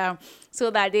for them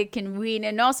so that they can win.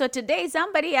 And also today,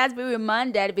 somebody has been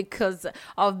reminded because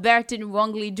of Burton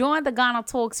wrongly join the Ghana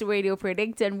Talks Radio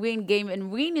Predict and Win game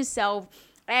and win yourself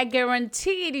a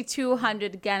guaranteed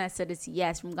 200 Ghana cedis.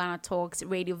 Yes, from Ghana Talks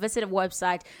Radio. Visit the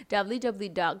website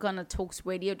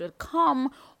www.ghanatalksradio.com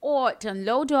or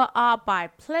download our app by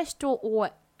Play Store or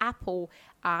Apple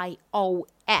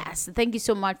iOS. Thank you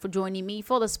so much for joining me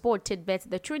for the Sport Tidbits.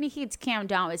 The Trini Hits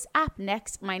Countdown is up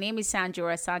next. My name is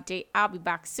Sandra Asante. I'll be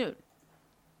back soon.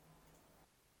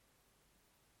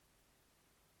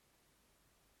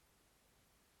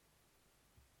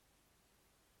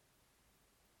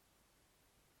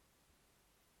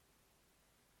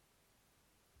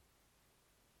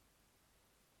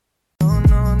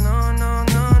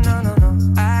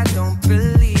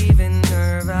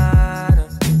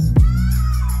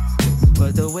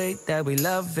 That we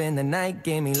love in the night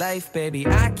gave me life, baby.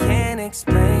 I can't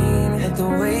explain it. The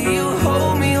way you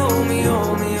hold me, hold me,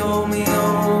 hold me, hold me,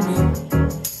 hold me.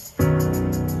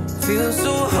 Feel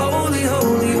so holy,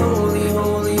 holy, holy,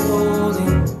 holy, holy.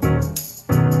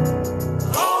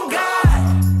 Oh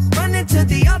God, running to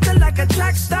the altar like a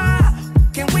track star.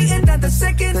 Can't wait another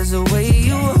second. Cause the way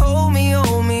you hold me,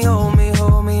 hold me, hold me,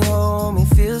 hold me, hold me.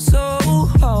 Feel so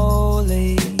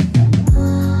holy.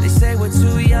 They say we're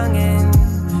too young and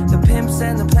the pimps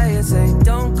and the players say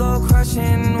don't go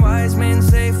crushing. Wise men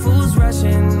say fools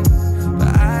rushing,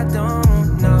 but I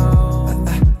don't know.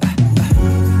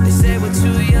 They say we're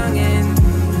too young and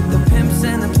the pimps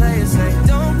and the players say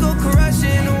don't go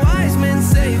crushing. Wise men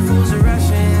say fools are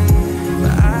rushing,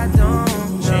 but I don't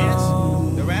know. Chance,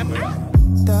 the rapper.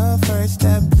 The first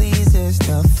step pleases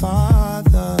the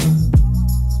Father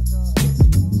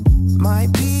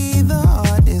might be the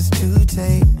hardest to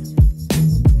take.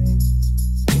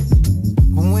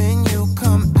 When you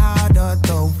come out of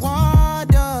the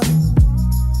water,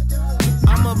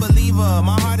 I'm a believer,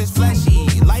 my heart is fleshy.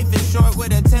 Life is short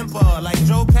with a temper, like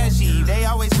Joe Pesci. They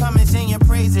always come and sing your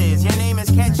praises, your name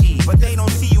is catchy, but they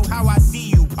don't see you how I see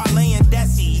you. Parlay and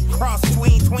Desi, cross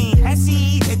tween,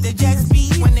 Hesse. Hit the jet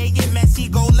speed, when they get messy,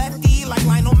 go lefty, like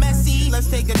Lionel Messi. Let's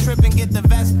take a trip and get the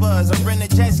Vespas, or rent a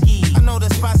jet ski. I know the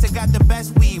spots that got the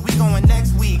best weed, we going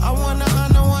next week. I wanna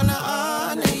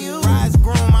honor you. Rise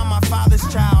groom, I'm my father's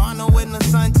child. I know when the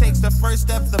son takes the first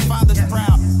step, the father's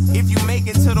proud. If you make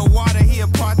it to the water, he'll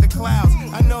part the clouds.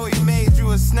 I know he made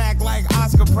you a snack like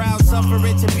Oscar Proud. Suffer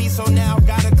it to be, so now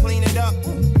gotta clean it up.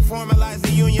 Formalize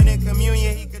the union and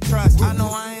communion he could trust. I know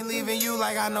I ain't leaving you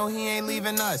like I know he ain't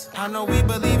leaving us. I know we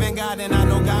believe in God and I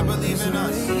know God believes in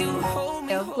us.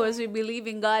 Of course, we believe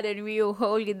in God and we are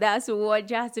holy. That's what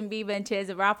Justin Bieber and Chance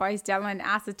the Rapper is telling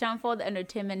us. The time for the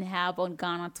entertainment hub on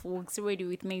Ghana Talks Radio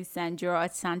with me, Sandra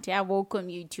Asante. I welcome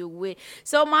you to it.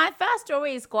 So my first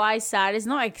story is quite sad. It's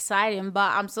not exciting,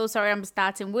 but I'm so sorry I'm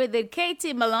starting with it.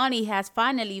 Katie Maloney has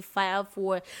finally filed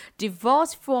for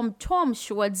divorce from Tom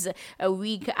Schwartz a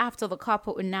week after the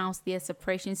couple announced their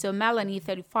separation. So Melanie,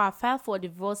 34, filed for a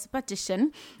divorce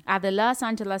petition at the Los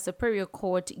Angeles Superior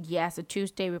Court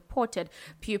Tuesday, reported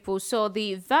People. So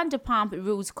the Vanderpump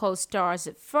Rules co-stars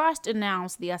first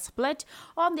announced their split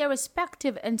on their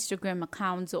respective Instagram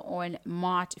accounts on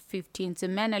March 15th. So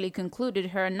Melanie concluded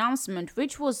her announcement,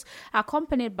 which was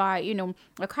accompanied by,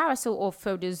 a carousel of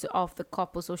photos of the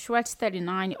couple. So Schwartz,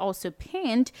 39, also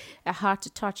penned a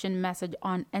heart-touching message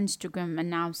on Instagram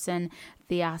announcing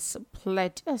their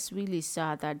split. It's really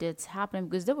sad that it's happening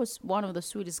because there was one of the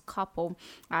sweetest couple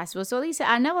as well. So Lisa,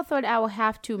 I never thought I would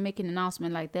have to make an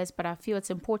announcement like this, but I feel it's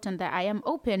important that I am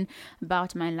open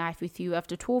about my life with you.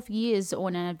 After 12 years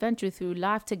on an adventure through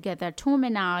life together, Tom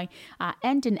and I are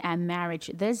ending our marriage.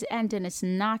 This ending is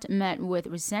not met with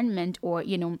resentment or,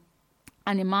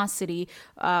 animosity.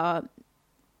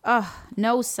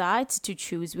 No sides to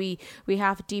choose. We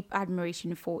have deep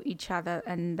admiration for each other,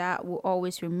 and that will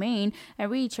always remain.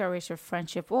 And we cherish our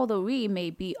friendship, although we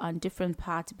may be on different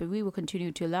paths, but we will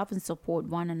continue to love and support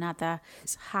one another's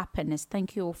happiness.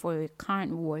 Thank you for your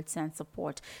kind words and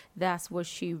support. That's what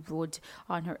she wrote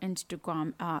on her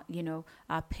Instagram,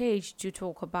 page to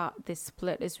talk about this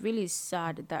split. It's really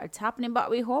sad that it's happening, but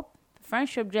we hope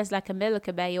friendship, just like Camila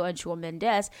Cabello and Shawn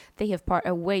Mendes. They have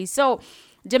parted ways. So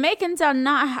Jamaicans are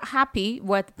not happy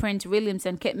with Prince William's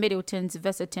and Kate Middleton's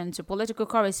visiting. So political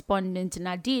correspondent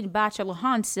Nadine Batchelor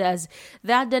Hunt says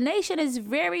that the nation is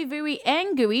very, very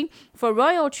angry for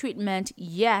royal treatment.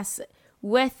 Yes,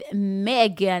 with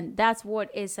Meghan. That's what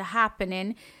is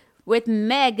happening with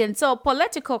Meghan. So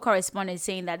political correspondents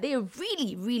saying that they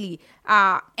really, really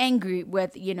are angry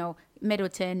with,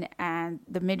 Middleton and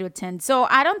the Middleton. So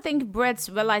I don't think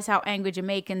Brits realize how angry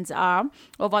Jamaicans are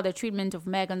over the treatment of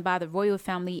Meghan by the royal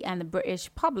family and the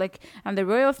British public. And the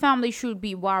royal family should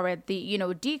be worried. The,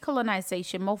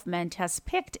 decolonization movement has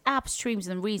picked up streams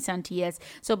in recent years.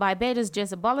 So Barbados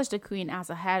just abolished the Queen as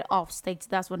a head of state.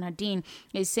 That's what Nadine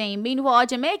is saying. Meanwhile,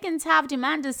 Jamaicans have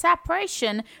demanded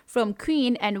separation from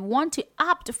Queen and want to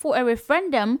opt for a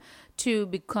referendum to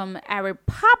become a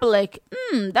republic.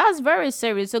 That's very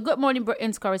serious. So Good Morning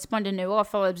Britain's correspondent Noel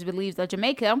Phillips believes that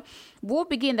Jamaica will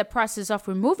begin the process of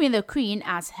removing the Queen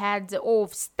as head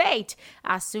of state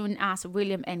as soon as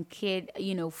William and Kate,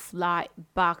 fly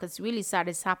back. It's really sad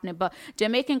it's happening. But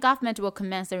Jamaican government will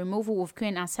commence the removal of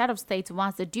Queen as head of state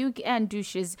once the Duke and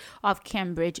Duchess of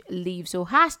Cambridge leave. So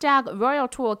hashtag Royal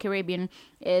Tour Caribbean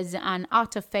is an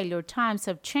utter failure. Times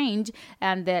have changed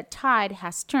and the tide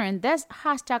has turned. This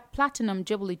hashtag Platinum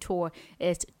Jubilee Tour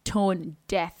is tone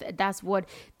death. That's what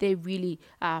they really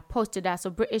posted that. So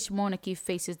British monarchy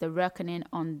faces the reckoning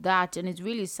on that, and it's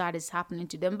really sad it's happening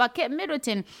to them. But Kate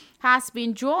Middleton has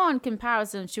been drawn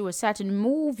comparisons to a certain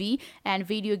movie and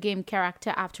video game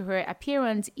character after her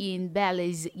appearance in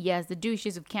Bellies. Yes, the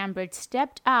Duchess of Cambridge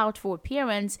stepped out for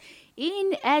appearance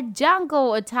in a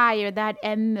jungle attire that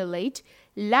emulate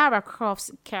Lara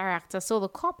Croft's character. So the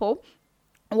couple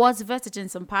was visiting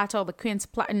some part of the Queen's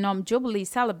Platinum Jubilee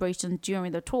celebration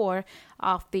during the tour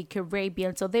of the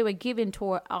Caribbean. So they were given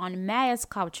tour on Maya's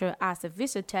culture as they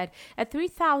visited a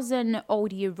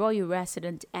 3,000-old-year royal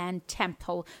residence and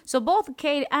temple. So both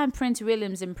Kate and Prince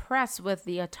William's impressed with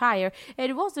the attire.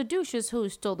 It was the Duchess who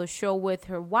stole the show with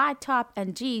her white top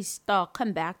and G-star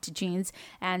comeback to jeans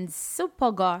and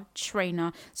Superga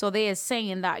trainer. So they are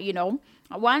saying that,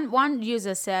 one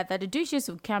user said that the Duchess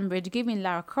of Cambridge giving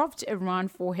Lara Croft a run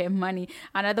for her money.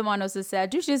 Another one also said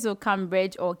Duchess of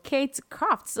Cambridge or Kate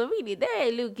Croft. So really,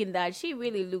 they're looking that she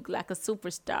really looked like a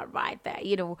superstar right there.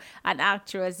 An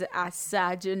actress as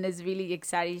such, and is really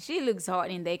excited. She looks hot,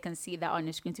 and they can see that on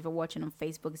the screen if you're watching on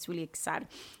Facebook. It's really exciting.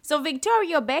 So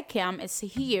Victoria Beckham is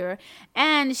here,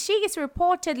 and she is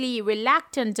reportedly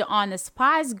reluctant on the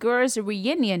Spice Girls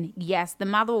reunion. Yes, the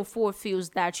mother of four feels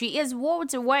that she is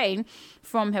walked away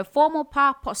from her former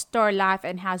pop star life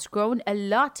and has grown a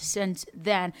lot since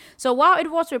then. So while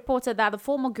it was reported that the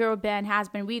former girl band has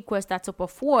been requested to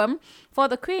perform for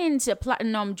the Queen's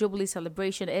Platinum Jubilee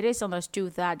celebration, it is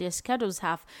understood that their schedules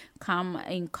have come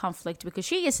in conflict because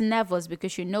she is nervous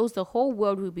because she knows the whole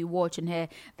world will be watching her.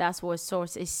 That's what a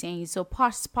source is saying. So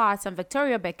Spice and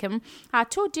Victoria Beckham are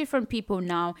two different people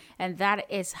now, and that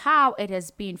is how it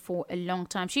has been for a long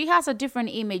time. She has a different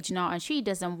image now, and she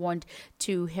doesn't want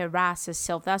to harass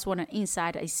herself. That's what an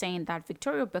insider is saying, that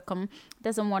Victoria Beckham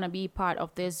doesn't want to be part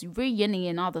of this reunion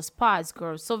and all the Spice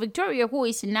Girls. So Victoria, who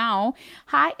is now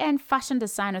high-end fashion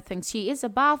designer, thinks she is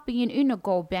above being in a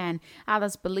girl band.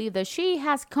 Others believe that she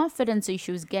has confidence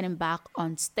issues getting back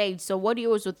on stage. So what do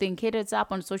you also think? Hit us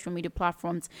up on social media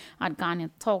platforms at Ghana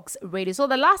Talks Radio. So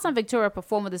the last time Victoria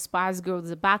performed with the Spice Girls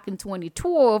was back in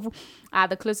 2012 at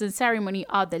the closing ceremony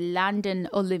of the London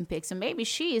Olympics. And maybe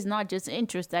she is not just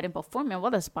interested in performing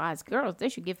with the Spice Girls. They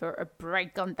should give her a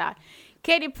break on that.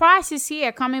 Katie Price is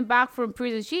here, coming back from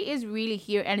prison. She is really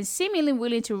here and is seemingly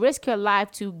willing to risk her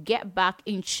life to get back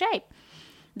in shape.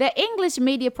 The English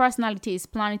media personality is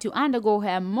planning to undergo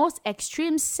her most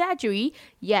extreme surgery.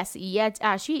 Yes, yet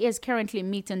she is currently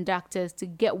meeting doctors to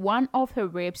get one of her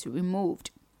ribs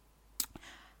removed.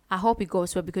 I hope it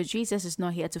goes well because Jesus is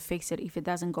not here to fix it if it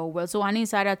doesn't go well. So an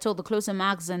insider told the Closer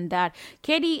magazine that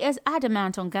Katie is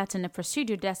adamant on getting a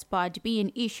procedure despite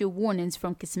being issued warnings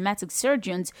from cosmetic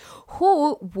surgeons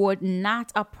who would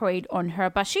not operate on her.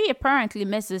 But she apparently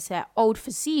misses her old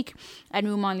physique and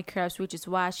womanly curves, which is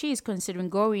why she is considering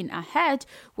going ahead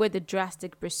with the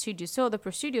drastic procedure. So the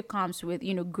procedure comes with,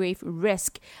 grave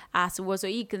risk as well. So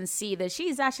you can see that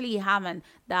she's actually having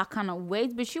that kind of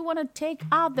weight, but she want to take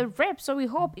out the ribs. So we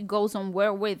hope it goes on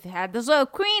well with her. So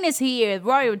Queen is here,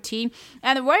 royalty,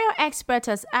 and the royal expert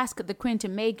has asked the Queen to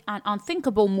make an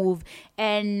unthinkable move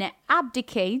and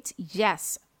abdicate,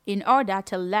 yes, in order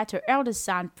to let her eldest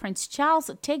son, Prince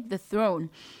Charles, take the throne.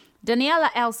 Daniela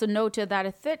also noted that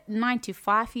a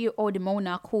 95-year-old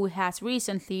monarch who has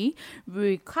recently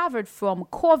recovered from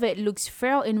COVID looks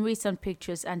frail in recent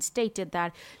pictures and stated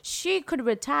that she could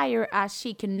retire as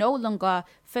she can no longer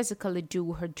physically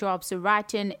do her job. So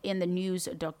writing in the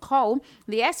news.co,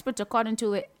 the expert, according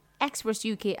to the Express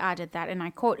UK, added that, and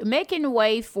I quote, making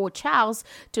way for Charles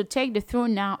to take the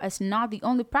throne now is not the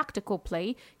only practical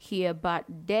play here, but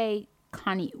they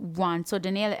can't one. So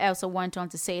Daniela also went on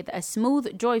to say that a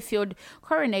smooth, joy-filled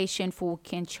coronation for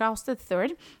King Charles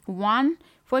III, one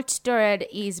which stirred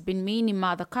is been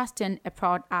minimal, the casting a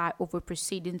proud eye over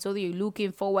proceedings. So they're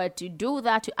looking forward to do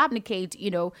that, to abdicate,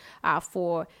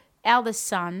 for eldest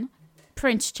son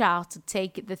Prince Charles to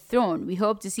take the throne. We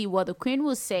hope to see what the Queen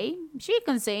will say. She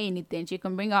can say anything. She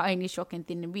can bring out any shocking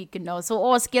thing that we can know. So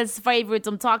all skills favorites,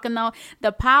 I'm talking now.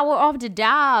 The Power of the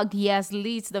Dog, yes,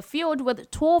 leads the field with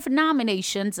 12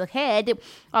 nominations ahead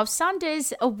of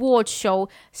Sunday's award show,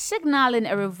 signaling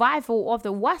a revival of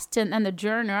the Western and the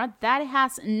genre that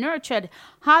has nurtured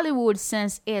Hollywood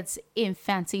since its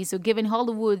infancy. So giving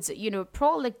Hollywood's,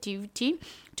 productivity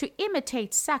to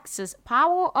imitate success,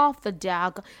 Power of the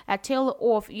Dog, a tale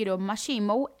of,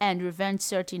 Mashimo and revenge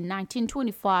set in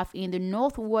 1925 in the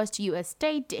northwest U.S.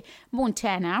 state,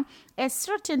 Montana, is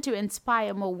certain to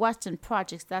inspire more Western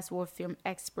projects. That's what film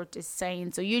expert is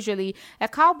saying. So usually a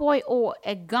cowboy or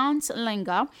a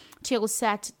gunslinger tale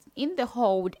set in the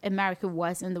whole American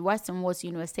West, and the Western was,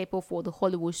 a staple for the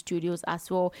Hollywood studios as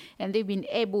well. And they've been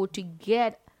able to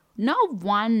get not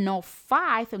one, not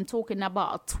five. I'm talking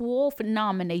about 12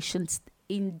 nominations.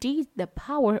 Indeed, the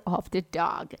power of the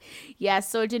dog. Yes,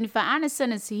 so Jennifer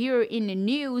Aniston is here in the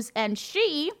news, and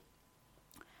she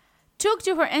took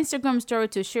to her Instagram story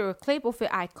to share a clip of the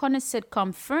iconic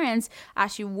sitcom Friends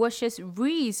as she wishes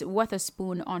Reese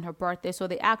Witherspoon on her birthday. So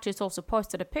the actress also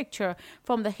posted a picture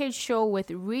from the hit show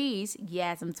with Reese.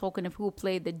 Yes, I'm talking of who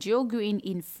played the Jill Green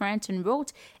in Friends, and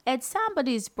wrote, "It's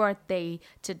somebody's birthday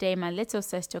today, my little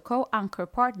sister, co-anchor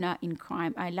partner in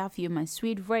crime. I love you, my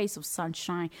sweet rays of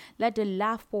sunshine. Let the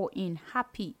laugh pour in.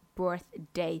 Happy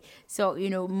birthday." So,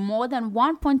 more than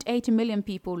 1.8 million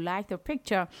people liked the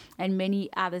picture, and many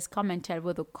others commented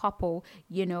with a couple,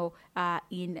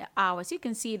 in hours. You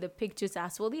can see the pictures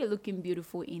as well. They're looking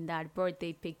beautiful in that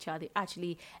birthday picture. They're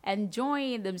actually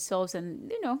enjoying themselves,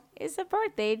 and, it's a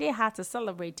birthday. They had to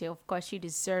celebrate it. Of course, she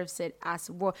deserves it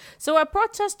as well. So a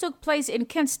protest took place in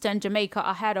Kingston, Jamaica,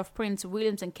 ahead of Prince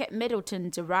William's and Kate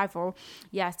Middleton's arrival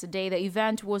yesterday. The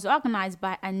event was organized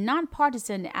by a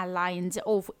non-partisan alliance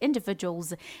of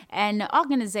individuals and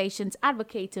organizations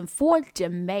advocating for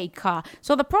Jamaica.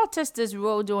 So the protesters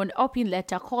wrote an open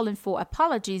letter calling for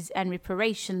apologies and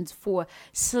reparations for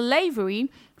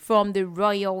slavery from the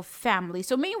royal family.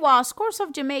 So meanwhile, scores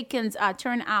of Jamaicans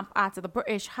turned up at the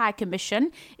British High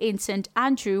Commission in St.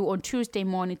 Andrew on Tuesday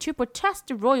morning to protest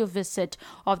the royal visit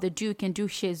of the Duke and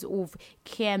Duchess of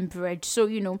Cambridge. So,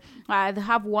 they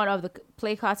have one of the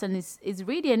placards, and is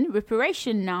reading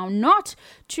reparation now, not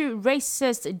to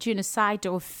racist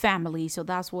genocidal families. So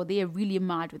that's what they are really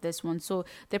mad with this one. So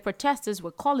the protesters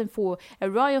were calling for a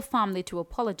royal family to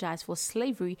apologize for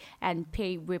slavery and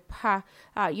pay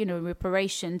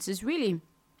reparations. It's really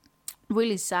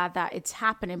sad that it's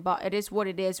happening, but it is what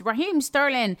it is. Raheem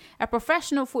Sterling, a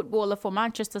professional footballer for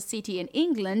Manchester City in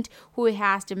England who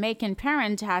has Jamaican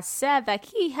parents, has said that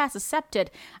he has accepted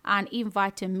an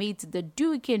invite to meet the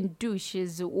Duke and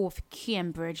Duchess of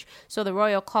Cambridge. So the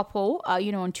royal couple,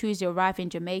 on Tuesday arrived in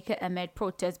Jamaica amid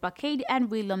protests by Kate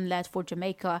and William left for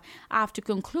Jamaica after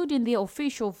concluding their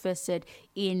official visit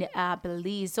in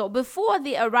Belize. So before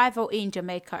the arrival in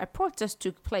Jamaica, a protest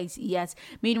took place, yes.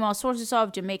 Meanwhile, sources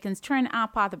of Jamaicans turned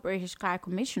up at the British High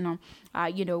Commissioner,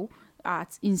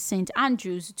 in St.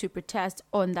 Andrews to protest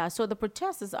on that. So the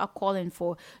protesters are calling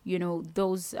for,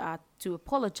 those to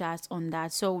apologize on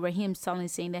that. So Raheem Sterling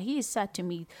saying that he is set to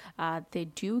meet the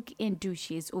Duke and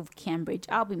Duchess of Cambridge.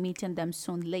 I'll be meeting them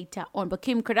soon later on. But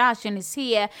Kim Kardashian is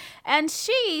here, and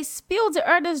she spilled the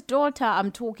eldest daughter,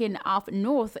 I'm talking of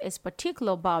North, is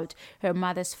particular about her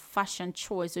mother's fashion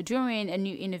choice. So during a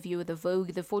new interview with the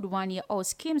Vogue, the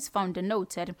 41-year-old Kim's founder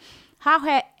noted how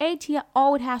her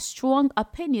 8-year-old has strong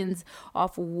opinions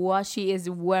of what she is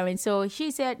wearing. So she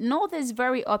said, North is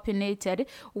very opinionated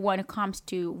when it comes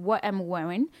to what I'm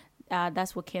wearing.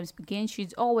 That's what Kim's begins.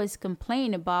 She's always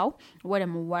complaining about what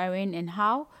I'm wearing and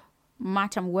how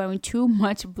much I'm wearing too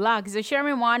much black. So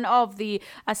sharing one of the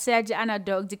Asaj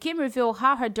anecdotes, Kim revealed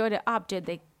how her daughter opted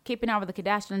the keeping up with the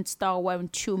Kardashian star wearing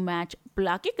too much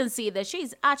black. You can see that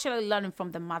she's actually learning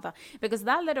from the mother, because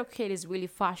that little kid is really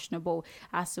fashionable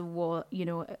as well,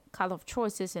 color of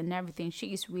choices and everything.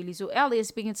 She is really. So earlier,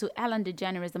 speaking to Ellen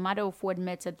DeGeneres, the mother of four,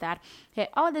 admitted that her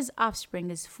oldest offspring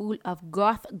is full of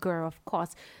goth girl, of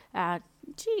course.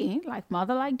 Like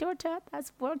mother, like daughter.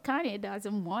 That's what Kanye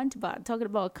doesn't want. But talking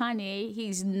about Kanye,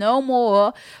 he's no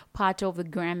more part of the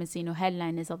Grammys,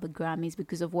 headliners of the Grammys,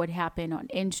 because of what happened on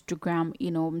Instagram.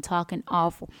 I'm talking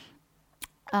of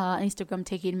Instagram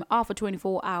taking him off for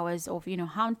 24 hours of,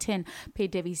 haunting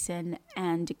Pete Davidson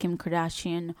and Kim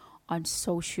Kardashian on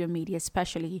social media,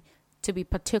 especially. To be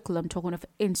particular, I'm talking of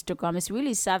Instagram. It's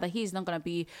really sad that he's not going to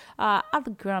be at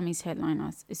the Grammys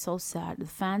headliners. It's so sad. The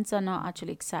fans are not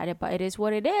actually excited, but it is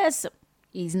what it is.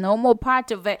 He's no more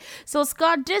part of it. So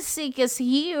Scott Disick is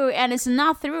here, and it's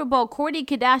not through about Kourtney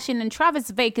Kardashian and Travis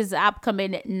Baker's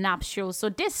upcoming nuptials. So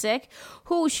Disick,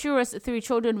 who shares 3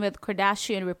 children with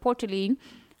Kardashian, reportedly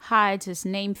hides his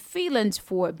name feelings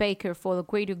for Baker for the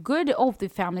greater good of the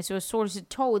family. So sources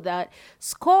told that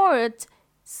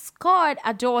Scott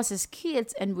adores his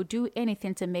kids and would do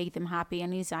anything to make them happy.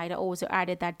 And Insider also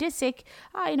added that Disick,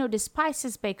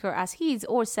 despises Baker as he's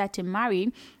all set to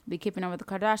marry, be keeping up with the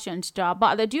Kardashian star.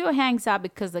 But the duo hangs out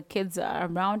because the kids are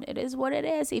around. It is what it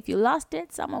is. If you lost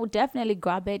it, someone will definitely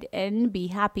grab it and be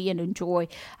happy and enjoy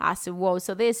as well.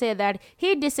 So they say that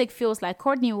Disick feels like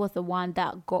Kourtney was the one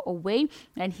that got away,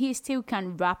 and he still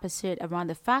can wrap his head around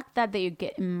the fact that they're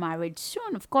getting married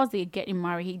soon. Of course, they're getting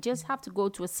married. He just have to go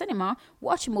to a cinema,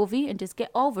 watch a movie, and just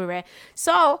get over it.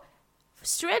 So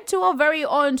straight to our very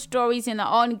own stories in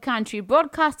our own country.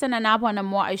 Broadcasting and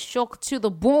Abanamoa is shocked to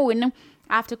the bone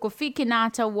after Kofi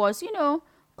Kinata was,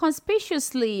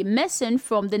 conspicuously missing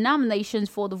from the nominations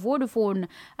for the Vodafone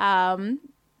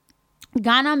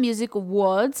Ghana Music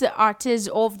Awards Artist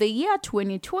of the Year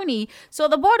 2020. So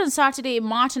the board on Saturday,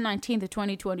 March 19th,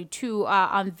 2022,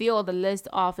 unveiled the list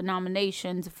of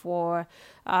nominations for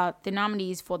the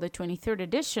nominees for the 23rd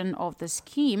edition of the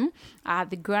scheme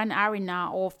at the Grand Arena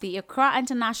of the Accra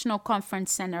International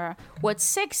Conference Center, with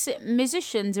 6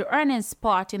 musicians earning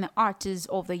spot in the Artist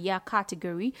of the Year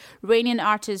category. Reigning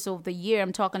Artist of the Year,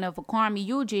 I'm talking of Kwame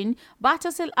Eugene,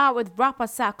 battles it out with rapper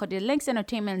Sarkodie, Lynx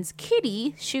Entertainment's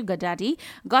Kitty, Sugar Daddy,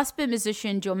 gospel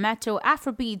musician Joe Metto,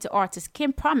 Afrobeat artist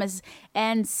Kim Promise,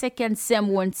 and second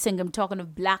Semwon singer, I'm talking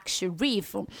of Black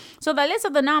Sharif. So the list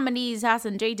of the nominees has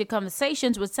engendered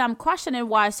conversations with some questioning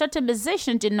why certain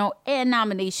musicians did not air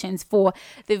nominations for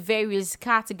the various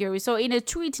categories. So in a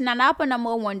tweet, Nana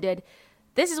Apanamo wondered,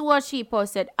 this is what she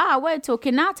posted. Wait, so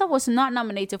Kinata was not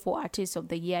nominated for Artist of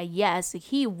the Year. Yes,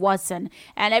 he wasn't.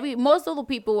 And most of the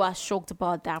people were shocked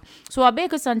about that. So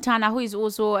Abeko Santana, who is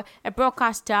also a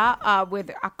broadcaster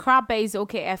with Accra-based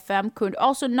OKFM, could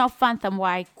also not fathom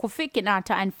why Kofi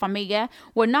Kinata and Famega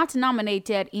were not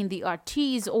nominated in the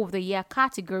Artist of the Year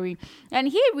category. And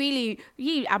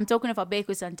I'm talking of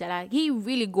Abeko Santana, he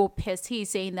really go pissed.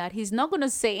 He's saying that he's not going to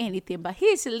say anything, but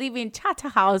he's leaving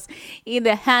Charterhouse in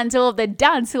the hands of the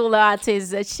dancehall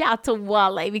artist Shatta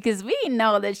Wale, because we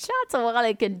know that Shatta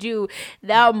Wale can do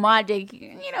that magic.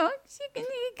 He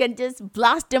can just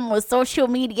blast them on social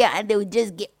media and they'll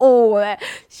just get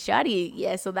shawty.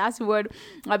 Yeah, so that's what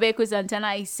Abeko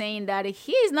Santana is saying, that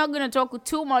he's not going to talk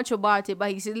too much about it,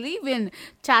 but he's leaving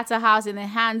Charterhouse in the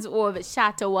hands of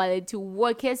Shatta Wale to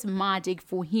work his magic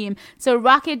for him. So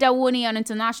Rocky Dawuni, an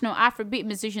international Afrobeat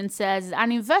musician, says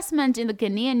an investment in the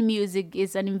Ghanaian music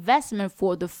is an investment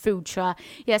for the future.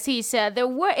 Yes, he said there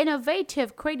were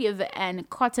innovative, creative, and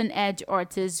cutting-edge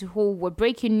artists who were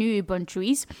breaking new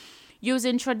boundaries,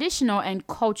 using traditional and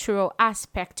cultural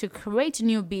aspects to create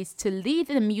new beats to lead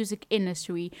the music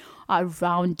industry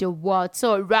around the world.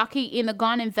 So Rocky, in the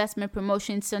Ghana Investment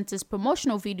Promotion Center's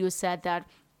promotional video, said that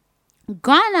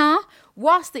Ghana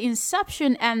was the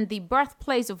inception and the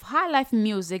birthplace of high life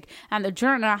music, and the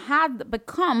genre had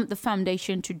become the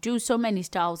foundation to do so many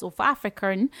styles of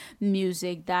African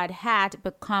music that had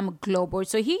become global.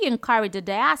 So he encouraged the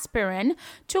diasporan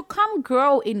to come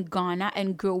grow in Ghana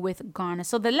and grow with Ghana.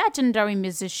 So the legendary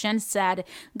musician said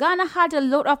Ghana had a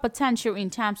lot of potential in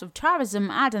terms of tourism,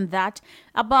 adding that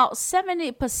about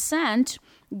 70%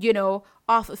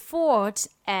 of forts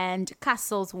and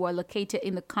castles were located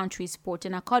in the country's port.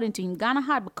 And according to him, Ghana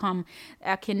had become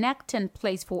a connecting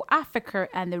place for Africa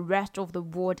and the rest of the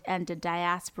world and the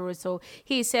diaspora. So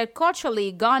he said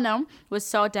culturally, Ghana was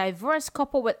so diverse,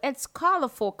 coupled with its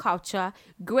colorful culture,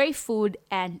 great food,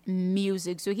 and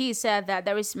music. So he said that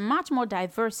there is much more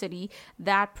diversity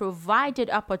that provided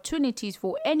opportunities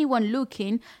for anyone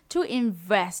looking to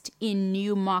invest in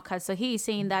new markets. So he is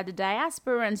saying that the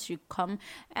diasporans should come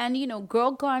and,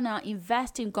 grow Ghana,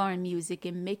 invest in Ghana music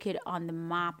and make it on the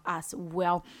map as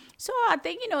well. So I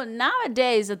think,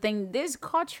 nowadays, I think this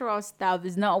cultural stuff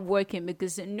is not working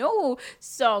because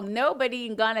nobody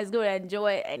in Ghana is going to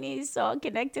enjoy any song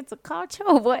connected to culture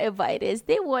or whatever it is.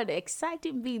 They want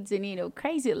exciting beats and,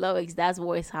 crazy lyrics. That's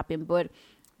what's happening. But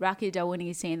Rocky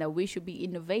Dawuni is saying that we should be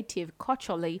innovative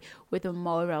culturally with the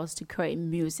morals to create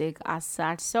music as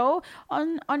such. So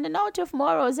on the note of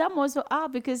morals, I'm also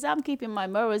out because I'm keeping my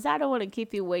morals. I don't want to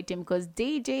keep you waiting because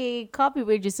DJ Copy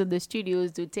Wages in the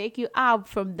studios to take you out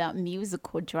from that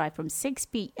musical drive from 6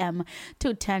 p.m.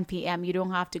 to 10 p.m. You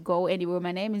don't have to go anywhere.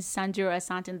 My name is Sanjura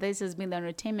Asante and this has been the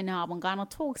Entertainment Hub on Ghana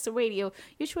Talks Radio.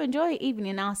 You should enjoy your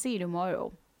evening. I'll see you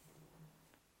tomorrow.